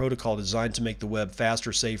hypermedia protocol designed to make the web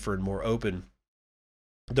faster, safer, and more open.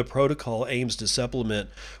 The protocol aims to supplement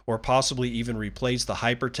or possibly even replace the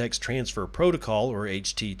Hypertext Transfer Protocol, or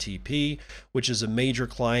HTTP, which is a major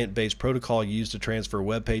client-based protocol used to transfer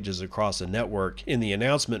web pages across a network. In the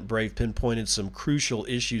announcement, Brave pinpointed some crucial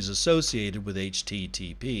issues associated with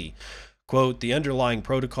HTTP. Quote, the underlying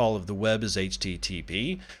protocol of the web is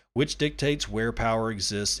HTTP, which dictates where power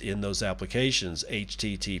exists in those applications.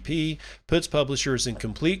 HTTP puts publishers in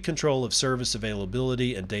complete control of service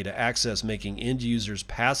availability and data access, making end users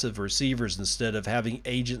passive receivers instead of having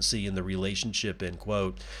agency in the relationship, end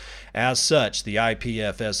quote. As such, the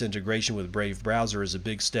IPFS integration with Brave browser is a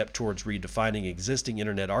big step towards redefining existing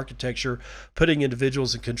internet architecture, putting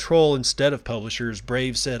individuals in control instead of publishers.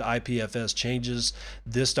 Brave said IPFS changes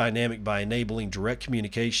this dynamic by enabling direct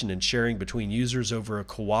communication and sharing between users over a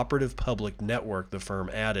cooperative public network, the firm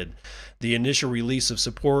added. The initial release of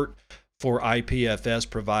support for IPFS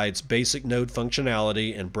provides basic node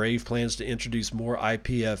functionality, and Brave plans to introduce more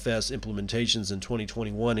IPFS implementations in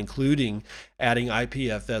 2021, including adding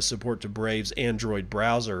IPFS support to Brave's Android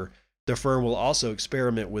browser. The firm will also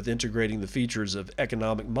experiment with integrating the features of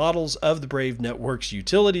economic models of the Brave network's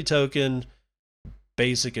utility token,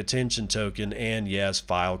 basic attention token, and yes,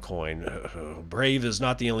 Filecoin. Brave is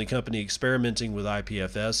not the only company experimenting with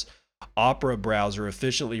IPFS. Opera browser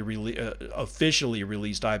officially released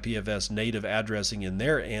IPFS native addressing in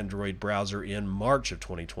their Android browser in March of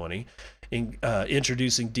 2020,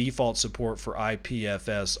 introducing default support for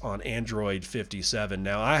IPFS on Android 57.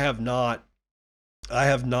 Now, I have not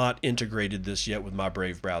integrated this yet with my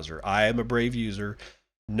Brave browser. I am a Brave user.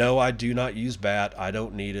 No, I do not use BAT. I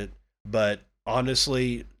don't need it. But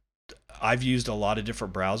honestly, I've used a lot of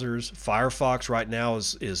different browsers. Firefox right now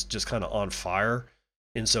is just kind of on fire,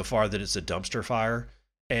 insofar that it's a dumpster fire,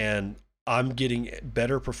 and I'm getting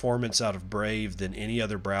better performance out of Brave than any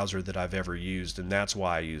other browser that I've ever used, and that's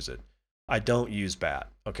why I use it. I don't use BAT,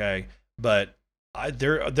 okay? But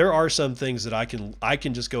there are some things that I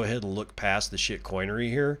can just go ahead and look past the shit coinery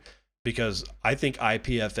here, because I think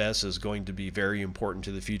IPFS is going to be very important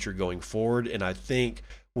to the future going forward, and I think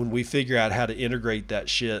when we figure out how to integrate that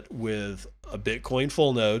shit with a Bitcoin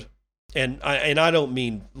full node, and I don't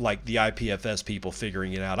mean like the IPFS people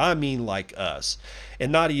figuring it out. I mean like us,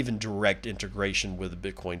 and not even direct integration with a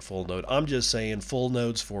Bitcoin full node. I'm just saying full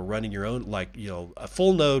nodes for running your own, like, a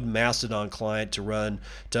full node Mastodon client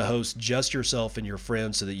to host just yourself and your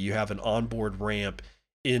friends, so that you have an onboard ramp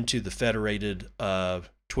into the federated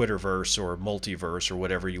Twitterverse or multiverse or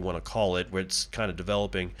whatever you want to call it, where it's kind of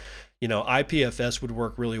developing. IPFS would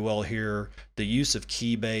work really well here. The use of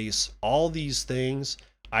Keybase, all these things.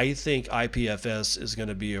 I think IPFS is going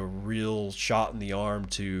to be a real shot in the arm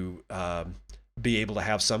to be able to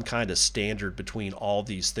have some kind of standard between all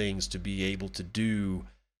these things, to be able to do,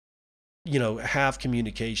 have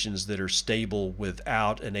communications that are stable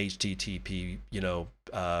without an HTTP,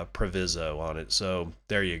 proviso on it. So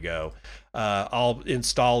there you go. I'll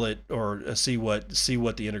install it or see what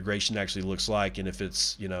the integration actually looks like, and if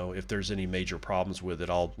it's, if there's any major problems with it,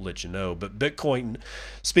 I'll let you know. But Bitcoin,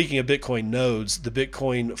 speaking of Bitcoin nodes, the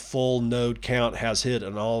Bitcoin full node count has hit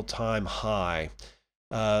an all-time high.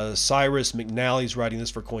 Cyrus McNally's writing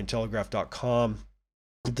this for Cointelegraph.com.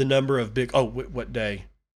 The number of what day?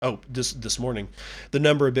 This morning. The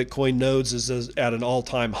number of Bitcoin nodes is at an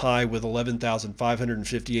all-time high, with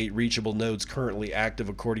 11,558 reachable nodes currently active,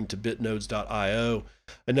 according to bitnodes.io.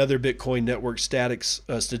 Another Bitcoin network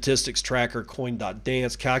statistics tracker,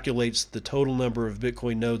 Coin.dance, calculates the total number of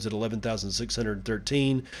Bitcoin nodes at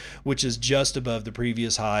 11,613, which is just above the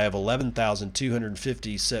previous high of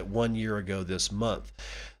 11,250 set 1 year ago this month.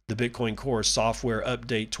 The Bitcoin Core software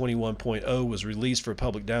update 21.0 was released for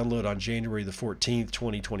public download on January the 14th,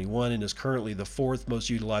 2021, and is currently the fourth most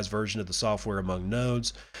utilized version of the software among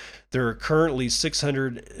nodes. There are currently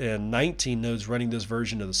 619 nodes running this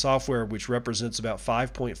version of the software, which represents about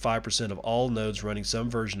 5.5% of all nodes running some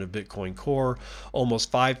version of Bitcoin Core.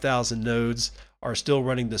 Almost 5,000 nodes are still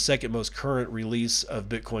running the second most current release of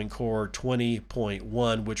Bitcoin Core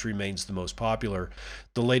 20.1, which remains the most popular.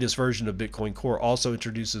 The latest version of Bitcoin Core also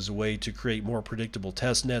introduces a way to create more predictable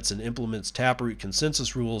test nets and implements Taproot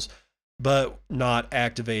consensus rules, but not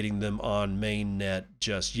activating them on mainnet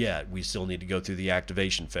just yet. We still need to go through the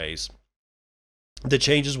activation phase. The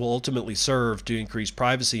changes will ultimately serve to increase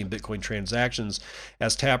privacy in Bitcoin transactions,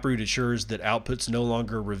 as Taproot assures that outputs no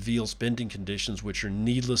longer reveal spending conditions which are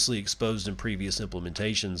needlessly exposed in previous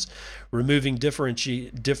implementations. Removing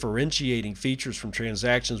differentiating features from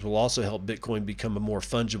transactions will also help Bitcoin become a more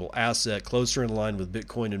fungible asset, closer in line with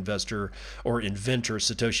Bitcoin inventor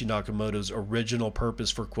Satoshi Nakamoto's original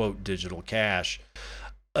purpose for, quote, digital cash.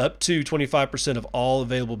 Up to 25% of all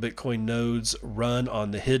available Bitcoin nodes run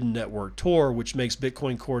on the Hidden Network Tor, which makes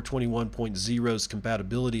Bitcoin Core 21.0's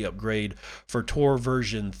compatibility upgrade for Tor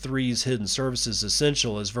version 3's hidden services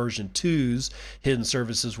essential, as version 2's hidden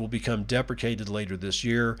services will become deprecated later this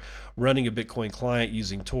year. Running a Bitcoin client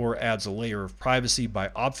using Tor adds a layer of privacy by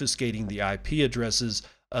obfuscating the IP addresses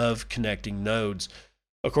of connecting nodes.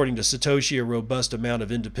 According to Satoshi, a robust amount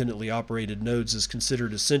of independently operated nodes is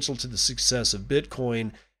considered essential to the success of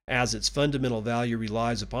Bitcoin, as its fundamental value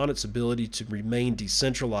relies upon its ability to remain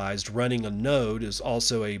decentralized. Running a node is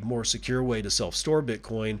also a more secure way to self-store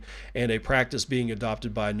Bitcoin, and a practice being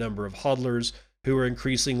adopted by a number of hodlers who are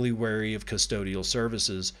increasingly wary of custodial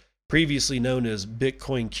services. Previously known as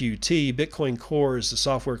Bitcoin QT, Bitcoin Core is the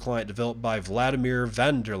software client developed by Vladimir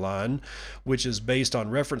van der Laan, which is based on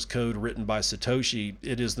reference code written by Satoshi.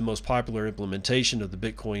 It is the most popular implementation of the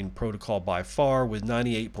Bitcoin protocol by far, with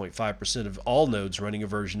 98.5% of all nodes running a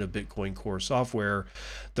version of Bitcoin Core software.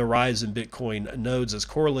 The rise in Bitcoin nodes is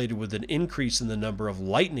correlated with an increase in the number of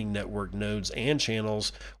Lightning Network nodes and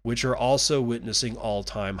channels, which are also witnessing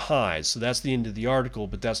all-time highs. So that's the end of the article,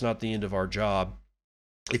 but that's not the end of our job.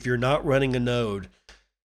 If you're not running a node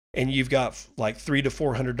and you've got like $300 to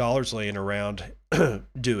 $400 laying around,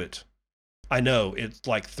 do it. I know it's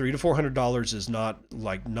like $300 to $400 is not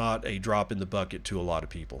a drop in the bucket to a lot of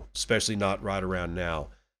people, especially not right around now.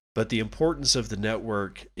 But the importance of the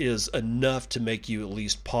network is enough to make you at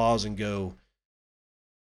least pause and go,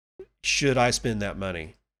 should I spend that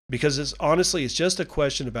money? Because it's just a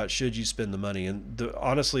question about should you spend the money. And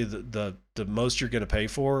the most you're going to pay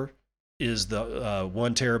for is the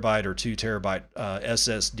 1 terabyte or 2 terabyte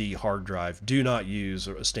SSD hard drive. Do not use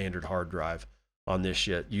a standard hard drive on this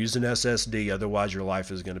shit. Use an SSD, otherwise your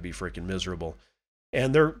life is going to be freaking miserable.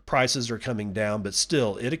 And their prices are coming down, but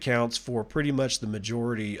still, it accounts for pretty much the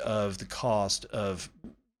majority of the cost of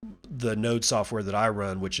the node software that I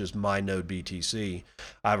run, which is my Node BTC.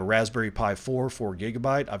 I have a Raspberry Pi 4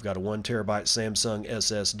 gigabyte. I've got a 1 terabyte Samsung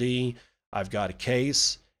SSD. I've got a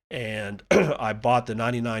case. And I bought the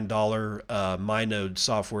 $99 MyNode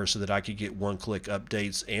software so that I could get one-click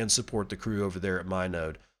updates and support the crew over there at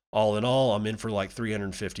MyNode. All in all, I'm in for like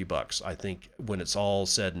 $350, I think, when it's all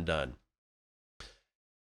said and done.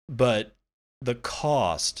 But the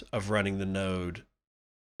cost of running the node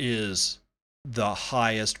is the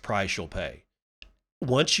highest price you'll pay.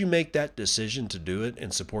 Once you make that decision to do it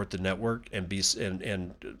and support the network and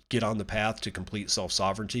get on the path to complete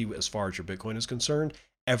self-sovereignty as far as your Bitcoin is concerned,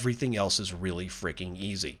 everything else is really freaking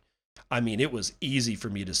easy. I mean, it was easy for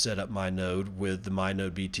me to set up my node with the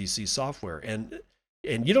MyNode BTC software. And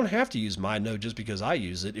you don't have to use MyNode just because I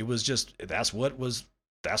use it. It was just, that's what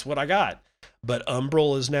I got. But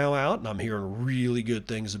Umbrel is now out, and I'm hearing really good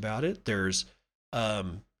things about it. There's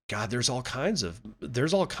there's all kinds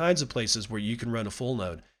of places where you can run a full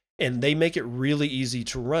node, and they make it really easy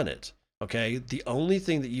to run it. Okay, the only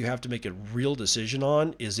thing that you have to make a real decision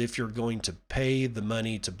on is if you're going to pay the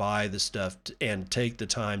money to buy the stuff and take the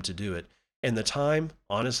time to do it. And the time,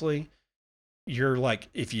 honestly, you're like,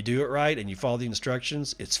 if you do it right and you follow the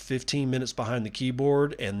instructions, it's 15 minutes behind the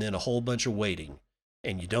keyboard and then a whole bunch of waiting.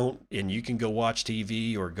 And you can go watch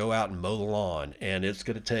TV or go out and mow the lawn. And it's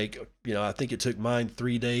going to take, I think it took mine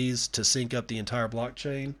 3 days to sync up the entire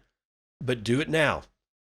blockchain. But do it now.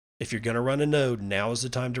 If you're going to run a node, now is the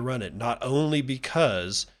time to run it. Not only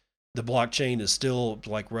because the blockchain is still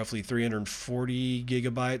like roughly 340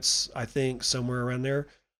 gigabytes, I think, somewhere around there.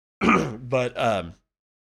 But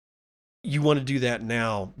you want to do that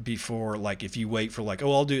now before, like, if you wait for like,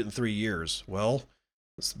 I'll do it in 3 years. Well,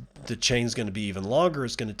 the chain's going to be even longer.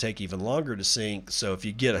 It's going to take even longer to sync. So if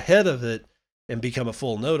you get ahead of it and become a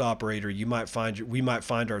full node operator, we might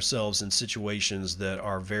find ourselves in situations that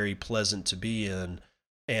are very pleasant to be in.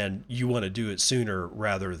 And you want to do it sooner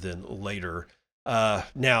rather than later.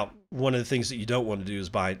 Now, one of the things that you don't want to do is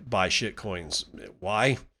buy shit coins.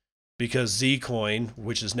 Why? Because Zcoin,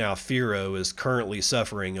 which is now Firo, is currently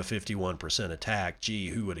suffering a 51% attack. Gee,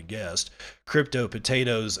 who would have guessed? Crypto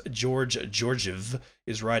Potatoes George Georgiev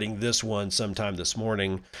is writing this one sometime this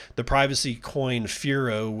morning. The privacy coin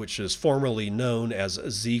Firo, which is formerly known as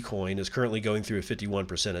Zcoin, is currently going through a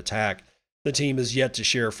 51% attack. The team is yet to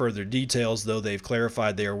share further details, though they've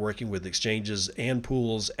clarified they are working with exchanges and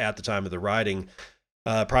pools at the time of the writing.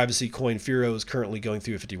 Privacy coin Firo is currently going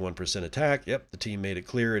through a 51% attack. Yep, the team made it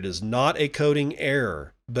clear it is not a coding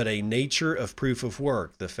error, but a nature of proof of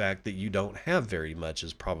work. The fact that you don't have very much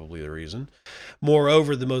is probably the reason.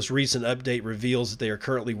 Moreover, the most recent update reveals that they are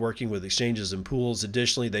currently working with exchanges and pools.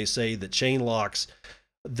 Additionally, they say that chain locks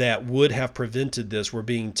that would have prevented this were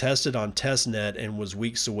being tested on testnet and was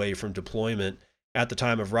weeks away from deployment. At the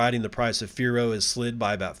time of writing, the price of Firo has slid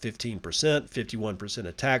by about 15%. 51%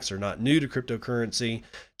 attacks are not new to cryptocurrency.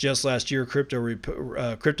 Just last year, Crypto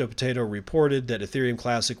Potato reported that Ethereum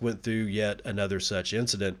Classic went through yet another such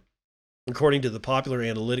incident. According to the popular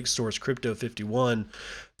analytics source Crypto51,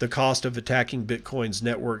 the cost of attacking Bitcoin's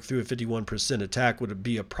network through a 51% attack would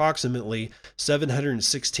be approximately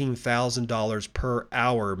 $716,000 per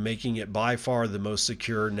hour, making it by far the most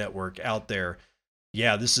secure network out there.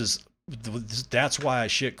 Yeah, that's why I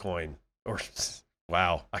shitcoin. Or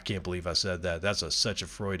wow, I can't believe I said that. That's such a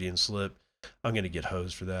Freudian slip. I'm going to get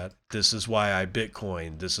hosed for that. This is why I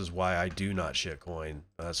Bitcoin. This is why I do not shitcoin.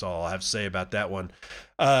 That's all I have to say about that one.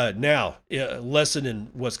 Now, lesson in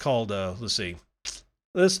what's called, let's see.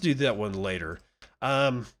 Let's do that one later.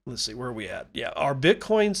 Let's see, where are we at? Yeah, are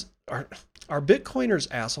Bitcoiners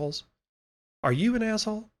assholes? Are you an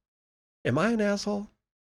asshole? Am I an asshole?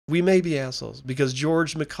 We may be assholes, because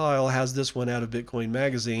George Mikhail has this one out of Bitcoin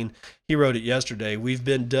Magazine. He wrote it yesterday. We've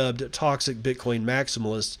been dubbed toxic Bitcoin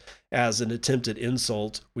maximalists as an attempted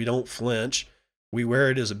insult. We don't flinch. We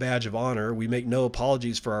wear it as a badge of honor. We make no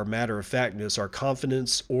apologies for our matter-of-factness, our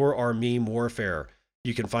confidence, or our meme warfare.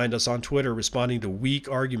 You can find us on Twitter responding to weak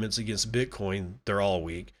arguments against Bitcoin. They're all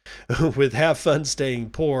weak. With have fun staying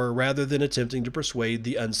poor rather than attempting to persuade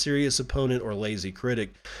the unserious opponent or lazy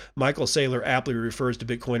critic. Michael Saylor aptly refers to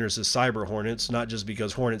Bitcoiners as cyber hornets, not just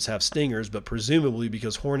because hornets have stingers, but presumably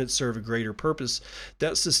because hornets serve a greater purpose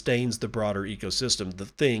that sustains the broader ecosystem. The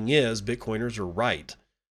thing is, Bitcoiners are right,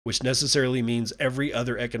 which necessarily means every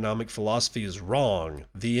other economic philosophy is wrong.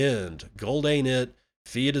 The end. Gold ain't it.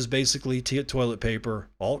 Fiat is basically toilet paper.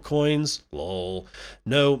 Altcoins, lol.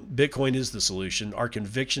 No, Bitcoin is the solution. Our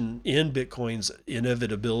conviction in Bitcoin's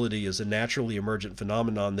inevitability is a naturally emergent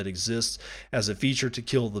phenomenon that exists as a feature to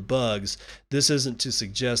kill the bugs. This isn't to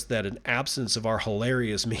suggest that an absence of our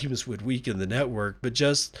hilarious memes would weaken the network, but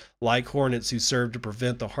just like hornets who serve to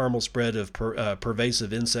prevent the harmful spread of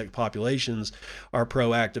pervasive insect populations, our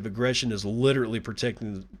proactive aggression is literally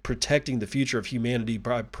protecting the future of humanity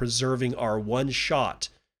by preserving our one shot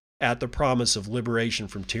at the promise of liberation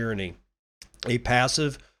from tyranny. A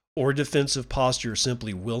passive or defensive posture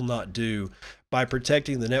simply will not do. By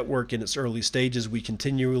protecting the network in its early stages, we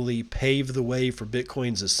continually pave the way for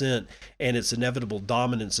Bitcoin's ascent and its inevitable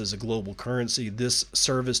dominance as a global currency. This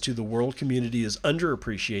service to the world community is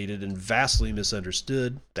underappreciated and vastly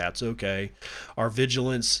misunderstood. That's okay. Our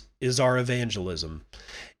vigilance is our evangelism.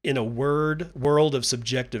 In a world of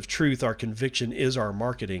subjective truth, our conviction is our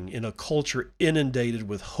marketing. In a culture inundated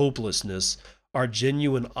with hopelessness, our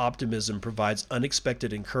genuine optimism provides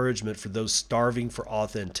unexpected encouragement for those starving for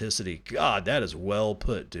authenticity. God, that is well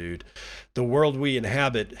put, dude. The world we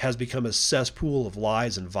inhabit has become a cesspool of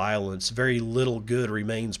lies and violence. Very little good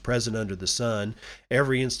remains present under the sun.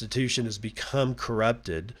 Every institution has become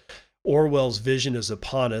corrupted. Orwell's vision is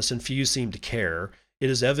upon us, and few seem to care. It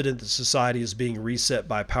is evident that society is being reset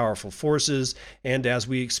by powerful forces, and as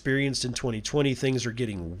we experienced in 2020, things are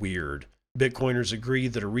getting weird. Bitcoiners agree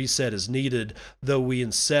that a reset is needed, though we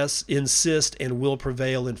insist and will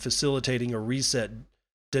prevail in facilitating a reset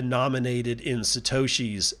denominated in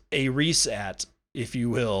Satoshis, a reset, if you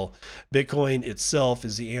will. Bitcoin itself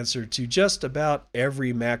is the answer to just about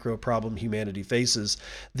every macro problem humanity faces.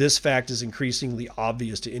 This fact is increasingly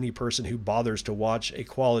obvious to any person who bothers to watch a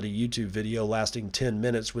quality YouTube video lasting 10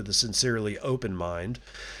 minutes with a sincerely open mind.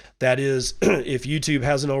 That is, if YouTube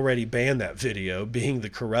hasn't already banned that video, being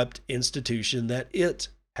the corrupt institution that it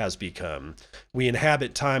has become. We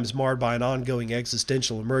inhabit times marred by an ongoing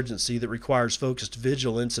existential emergency that requires focused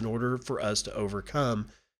vigilance in order for us to overcome.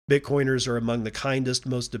 Bitcoiners are among the kindest,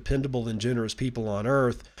 most dependable, and generous people on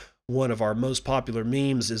earth. One of our most popular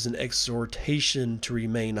memes is an exhortation to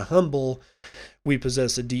remain humble. We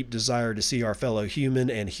possess a deep desire to see our fellow human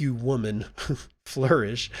and woman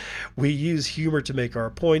flourish. We use humor to make our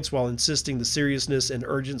points while insisting the seriousness and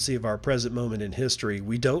urgency of our present moment in history.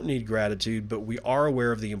 We don't need gratitude, but we are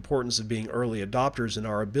aware of the importance of being early adopters in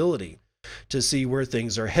our ability to see where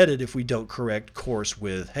things are headed if we don't correct course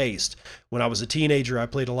with haste. When I was a teenager, I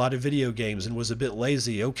played a lot of video games and was a bit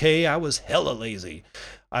lazy. Okay, I was hella lazy.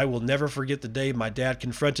 I will never forget the day my dad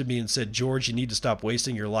confronted me and said, "George, you need to stop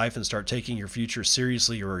wasting your life and start taking your future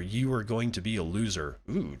seriously, or you are going to be a loser."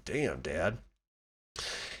 Ooh, damn, Dad.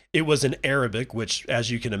 It was in Arabic, which,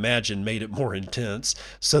 as you can imagine, made it more intense.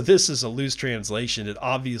 So this is a loose translation. It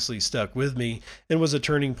obviously stuck with me and was a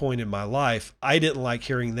turning point in my life. I didn't like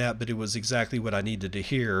hearing that, but it was exactly what I needed to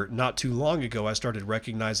hear. Not too long ago, I started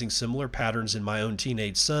recognizing similar patterns in my own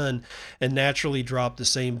teenage son and naturally dropped the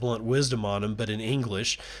same blunt wisdom on him, but in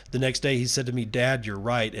English. The next day he said to me, "Dad, you're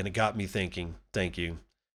right," and it got me thinking. Thank you.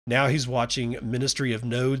 Now he's watching Ministry of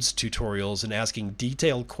Nodes tutorials and asking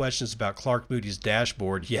detailed questions about Clark Moody's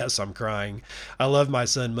dashboard. Yes, I'm crying. I love my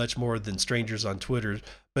son much more than strangers on Twitter,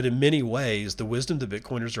 but in many ways, the wisdom that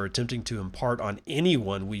Bitcoiners are attempting to impart on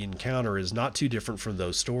anyone we encounter is not too different from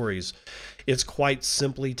those stories. It's quite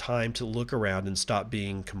simply time to look around and stop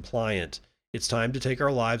being compliant. It's time to take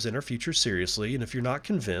our lives and our future seriously, and if you're not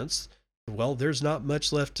convinced, well, there's not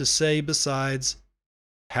much left to say besides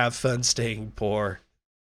have fun staying poor.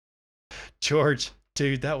 George,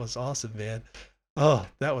 dude, that was awesome, man. Oh,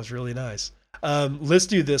 that was really nice. Let's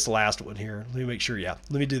do this last one here. Let me make sure. Yeah,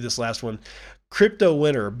 let me do this last one. Crypto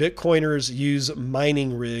winter. Bitcoiners use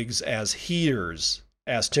mining rigs as heaters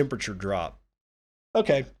as temperature drop.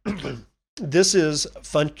 Okay, this is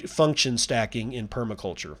function stacking in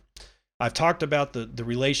permaculture. I've talked about the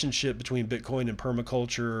relationship between Bitcoin and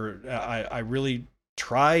permaculture. I really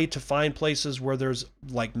try to find places where there's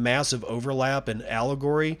like massive overlap and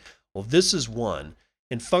allegory. Well, this is one.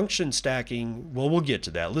 And function stacking, well, we'll get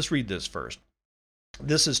to that. Let's read this first.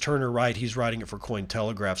 This is Turner Wright. He's writing it for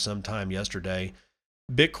Cointelegraph sometime yesterday.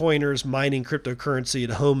 Bitcoiners mining cryptocurrency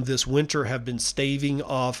at home this winter have been staving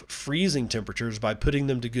off freezing temperatures by putting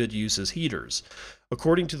them to good use as heaters.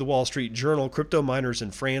 According to the Wall Street Journal, crypto miners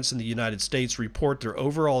in France and the United States report their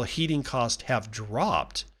overall heating costs have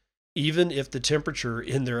dropped, even if the temperature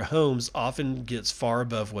in their homes often gets far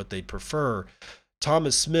above what they'd prefer.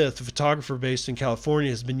 Thomas Smith, a photographer based in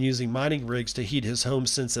California, has been using mining rigs to heat his home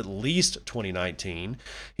since at least 2019.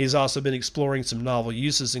 He's also been exploring some novel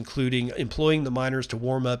uses, including employing the miners to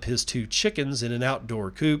warm up his 2 chickens in an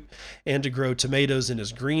outdoor coop and to grow tomatoes in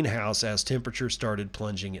his greenhouse as temperatures started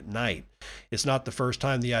plunging at night. It's not the first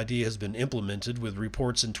time the idea has been implemented, with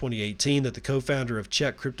reports in 2018 that the co-founder of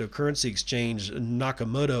Czech cryptocurrency exchange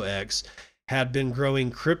Nakamoto X had been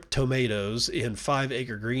growing cryptomatoes in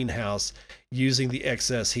 5-acre greenhouse using the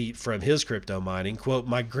excess heat from his crypto mining. Quote,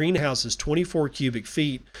 my greenhouse is 24 cubic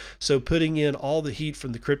feet, so putting in all the heat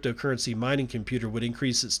from the cryptocurrency mining computer would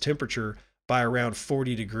increase its temperature by around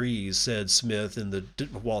 40 degrees, said Smith in the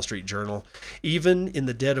Wall Street Journal. Even in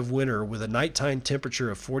the dead of winter, with a nighttime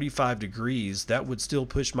temperature of 45 degrees, that would still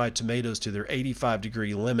push my tomatoes to their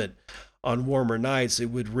 85-degree limit. On warmer nights,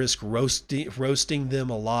 it would risk roasting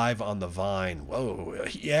them alive on the vine. Whoa,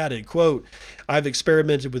 he added, quote, I've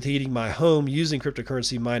experimented with heating my home using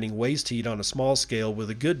cryptocurrency mining waste heat on a small scale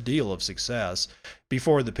with a good deal of success.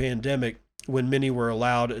 Before the pandemic, when many were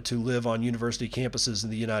allowed to live on university campuses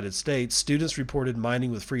in the United States, students reported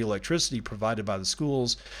mining with free electricity provided by the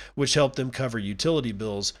schools, which helped them cover utility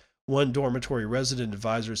bills. One dormitory resident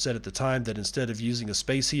advisor said at the time that instead of using a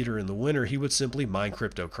space heater in the winter, he would simply mine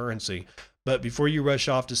cryptocurrency. But before you rush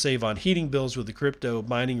off to save on heating bills with the crypto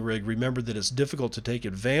mining rig, remember that it's difficult to take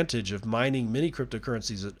advantage of mining many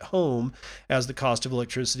cryptocurrencies at home, as the cost of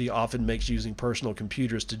electricity often makes using personal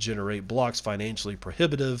computers to generate blocks financially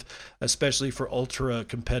prohibitive, especially for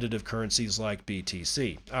ultra-competitive currencies like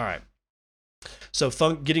BTC. All right. So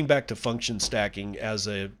getting back to function stacking as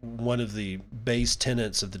one of the base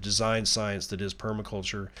tenets of the design science that is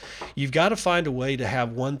permaculture, you've got to find a way to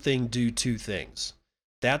have one thing do 2 things.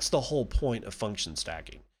 That's the whole point of function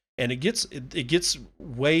stacking. And it gets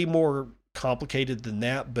way more complicated than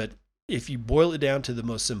that, but if you boil it down to the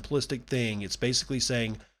most simplistic thing, it's basically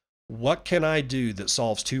saying, what can I do that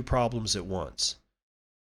solves 2 problems at once?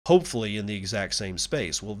 Hopefully in the exact same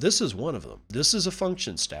space. Well, this is one of them. This is a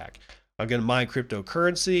function stack. I'm going to mine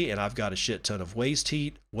cryptocurrency and I've got a shit ton of waste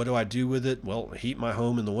heat. What do I do with it? Well, heat my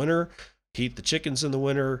home in the winter, heat the chickens in the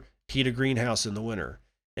winter, heat a greenhouse in the winter.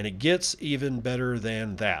 And it gets even better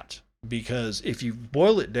than that, because if you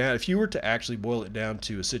boil it down, if you were to actually boil it down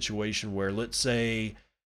to a situation where, let's say,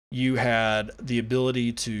 you had the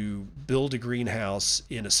ability to build a greenhouse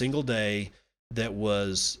in a single day that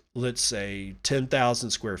was, let's say,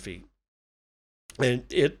 10,000 square feet. And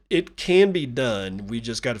it can be done. We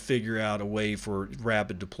just got to figure out a way for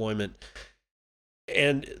rapid deployment.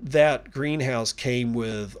 And that greenhouse came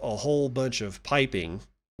with a whole bunch of piping.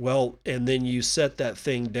 Well, and then you set that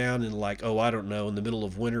thing down in, like, oh, I don't know, in the middle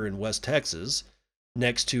of winter in West Texas,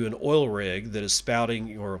 next to an oil rig that is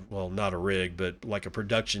spouting, or, well, not a rig, but like a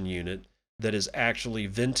production unit that is actually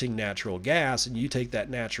venting natural gas. And you take that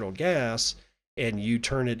natural gas and you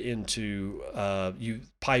turn it into, you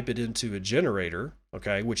pipe it into a generator,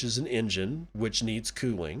 okay, which is an engine, which needs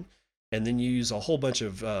cooling. And then you use a whole bunch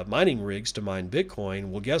of mining rigs to mine Bitcoin.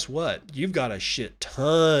 Well, guess what? You've got a shit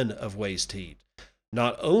ton of waste heat,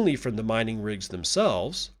 not only from the mining rigs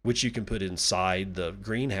themselves, which you can put inside the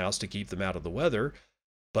greenhouse to keep them out of the weather,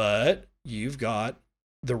 but you've got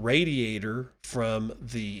the radiator from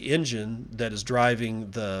the engine that is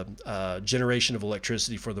driving the generation of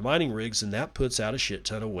electricity for the mining rigs, and that puts out a shit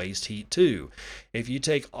ton of waste heat too. If you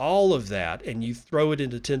take all of that and you throw it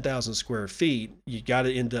into 10,000 square feet, you got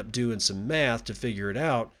to end up doing some math to figure it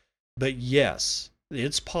out. But yes,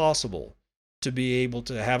 it's possible to be able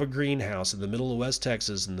to have a greenhouse in the middle of West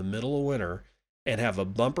Texas in the middle of winter and have a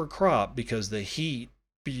bumper crop, because the heat,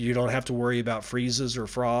 you don't have to worry about freezes or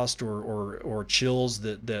frost or chills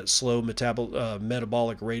that slow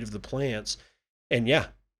metabolic rate of the plants. And yeah,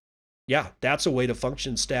 that's a way to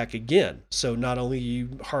function stack again. So not only are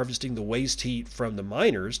you harvesting the waste heat from the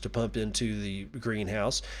miners to pump into the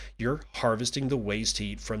greenhouse, you're harvesting the waste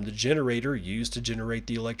heat from the generator used to generate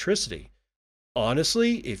the electricity.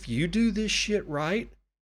 Honestly, if you do this shit right,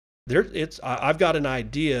 I've got an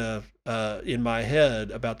idea in my head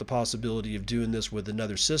about the possibility of doing this with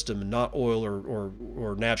another system, not oil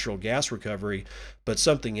or natural gas recovery, but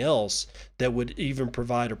something else that would even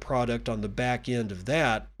provide a product on the back end of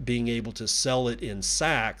that, being able to sell it in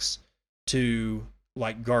sacks to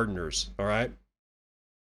like gardeners, all right,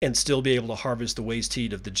 and still be able to harvest the waste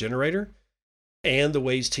heat of the generator and the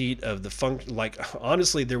waste heat of the function. Like,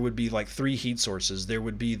 honestly, there would be like 3 heat sources. There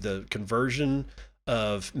would be the conversion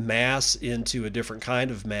of mass into a different kind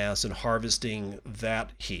of mass and harvesting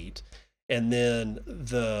that heat. And then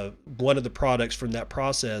one of the products from that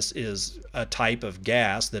process is a type of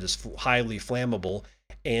gas that is highly flammable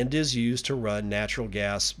and is used to run natural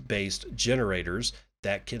gas based generators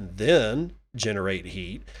that can then generate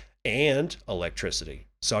heat and electricity.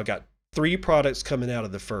 So I got 3 products coming out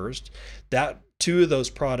of the first. That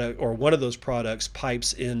one of those products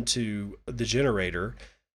pipes into the generator.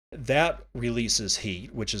 That releases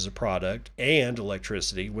heat, which is a product, and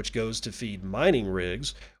electricity, which goes to feed mining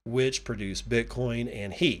rigs, which produce Bitcoin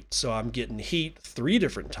and heat. So I'm getting heat 3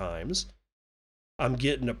 different times. I'm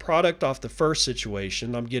getting a product off the first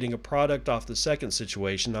situation. I'm getting a product off the second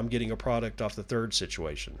situation. I'm getting a product off the third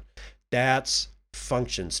situation. That's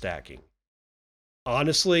function stacking.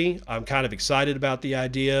 Honestly, I'm kind of excited about the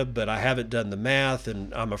idea, but I haven't done the math,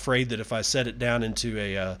 and I'm afraid that if I set it down into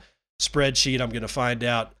a spreadsheet, I'm going to find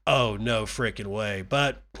out, oh, no frickin' way.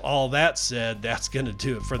 But all that said, that's going to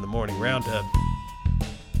do it for the morning roundup.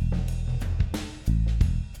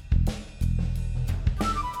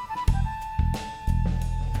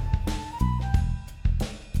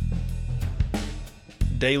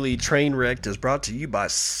 Daily Trainwrecked is brought to you by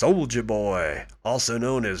Soulja Boy, also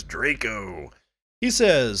known as Draco. He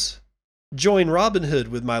says, join Robinhood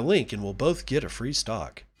with my link and we'll both get a free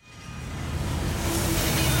stock.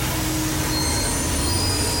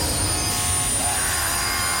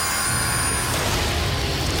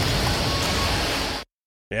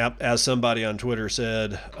 Yep, as somebody on Twitter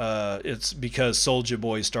said, it's because Soulja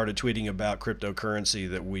Boy started tweeting about cryptocurrency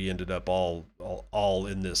that we ended up all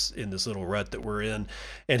in this little rut that we're in,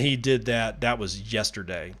 and he did that. That was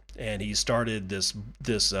yesterday, and he started this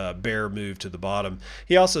bear move to the bottom.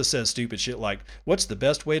 He also says stupid shit like, "What's the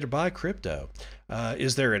best way to buy crypto?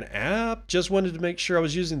 Is there an app? Just wanted to make sure I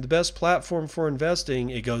was using the best platform for investing."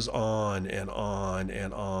 It goes on and on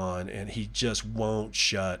and on, and he just won't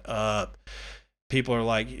shut up. People are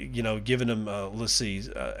like, giving him,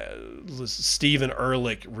 Stephen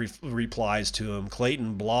Ehrlich replies to him.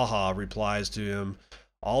 Clayton Blaha replies to him.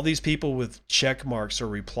 All these people with check marks are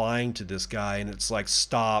replying to this guy, and it's like,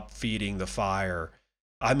 stop feeding the fire.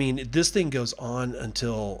 I mean, this thing goes on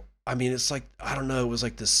until, it's like, I don't know, it was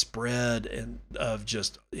like the spread of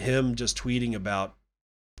just him just tweeting about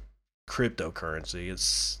cryptocurrency.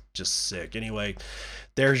 It's just sick. Anyway,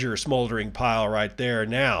 there's your smoldering pile right there.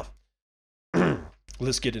 Now,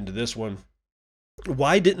 let's get into this one.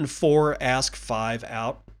 Why didn't 4 ask 5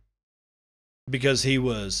 out? Because he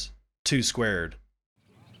was 2 squared.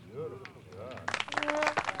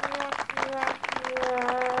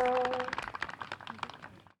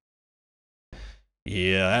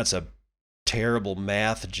 Yeah, that's a terrible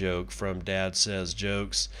math joke from Dad Says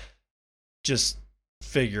Jokes. Just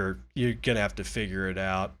you're going to have to figure it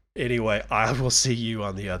out. Anyway, I will see you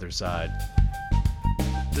on the other side.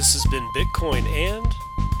 This has been Bitcoin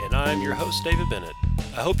and I'm your host, David Bennett.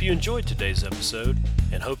 I hope you enjoyed today's episode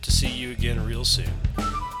and hope to see you again real soon.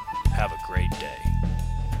 Have a great day.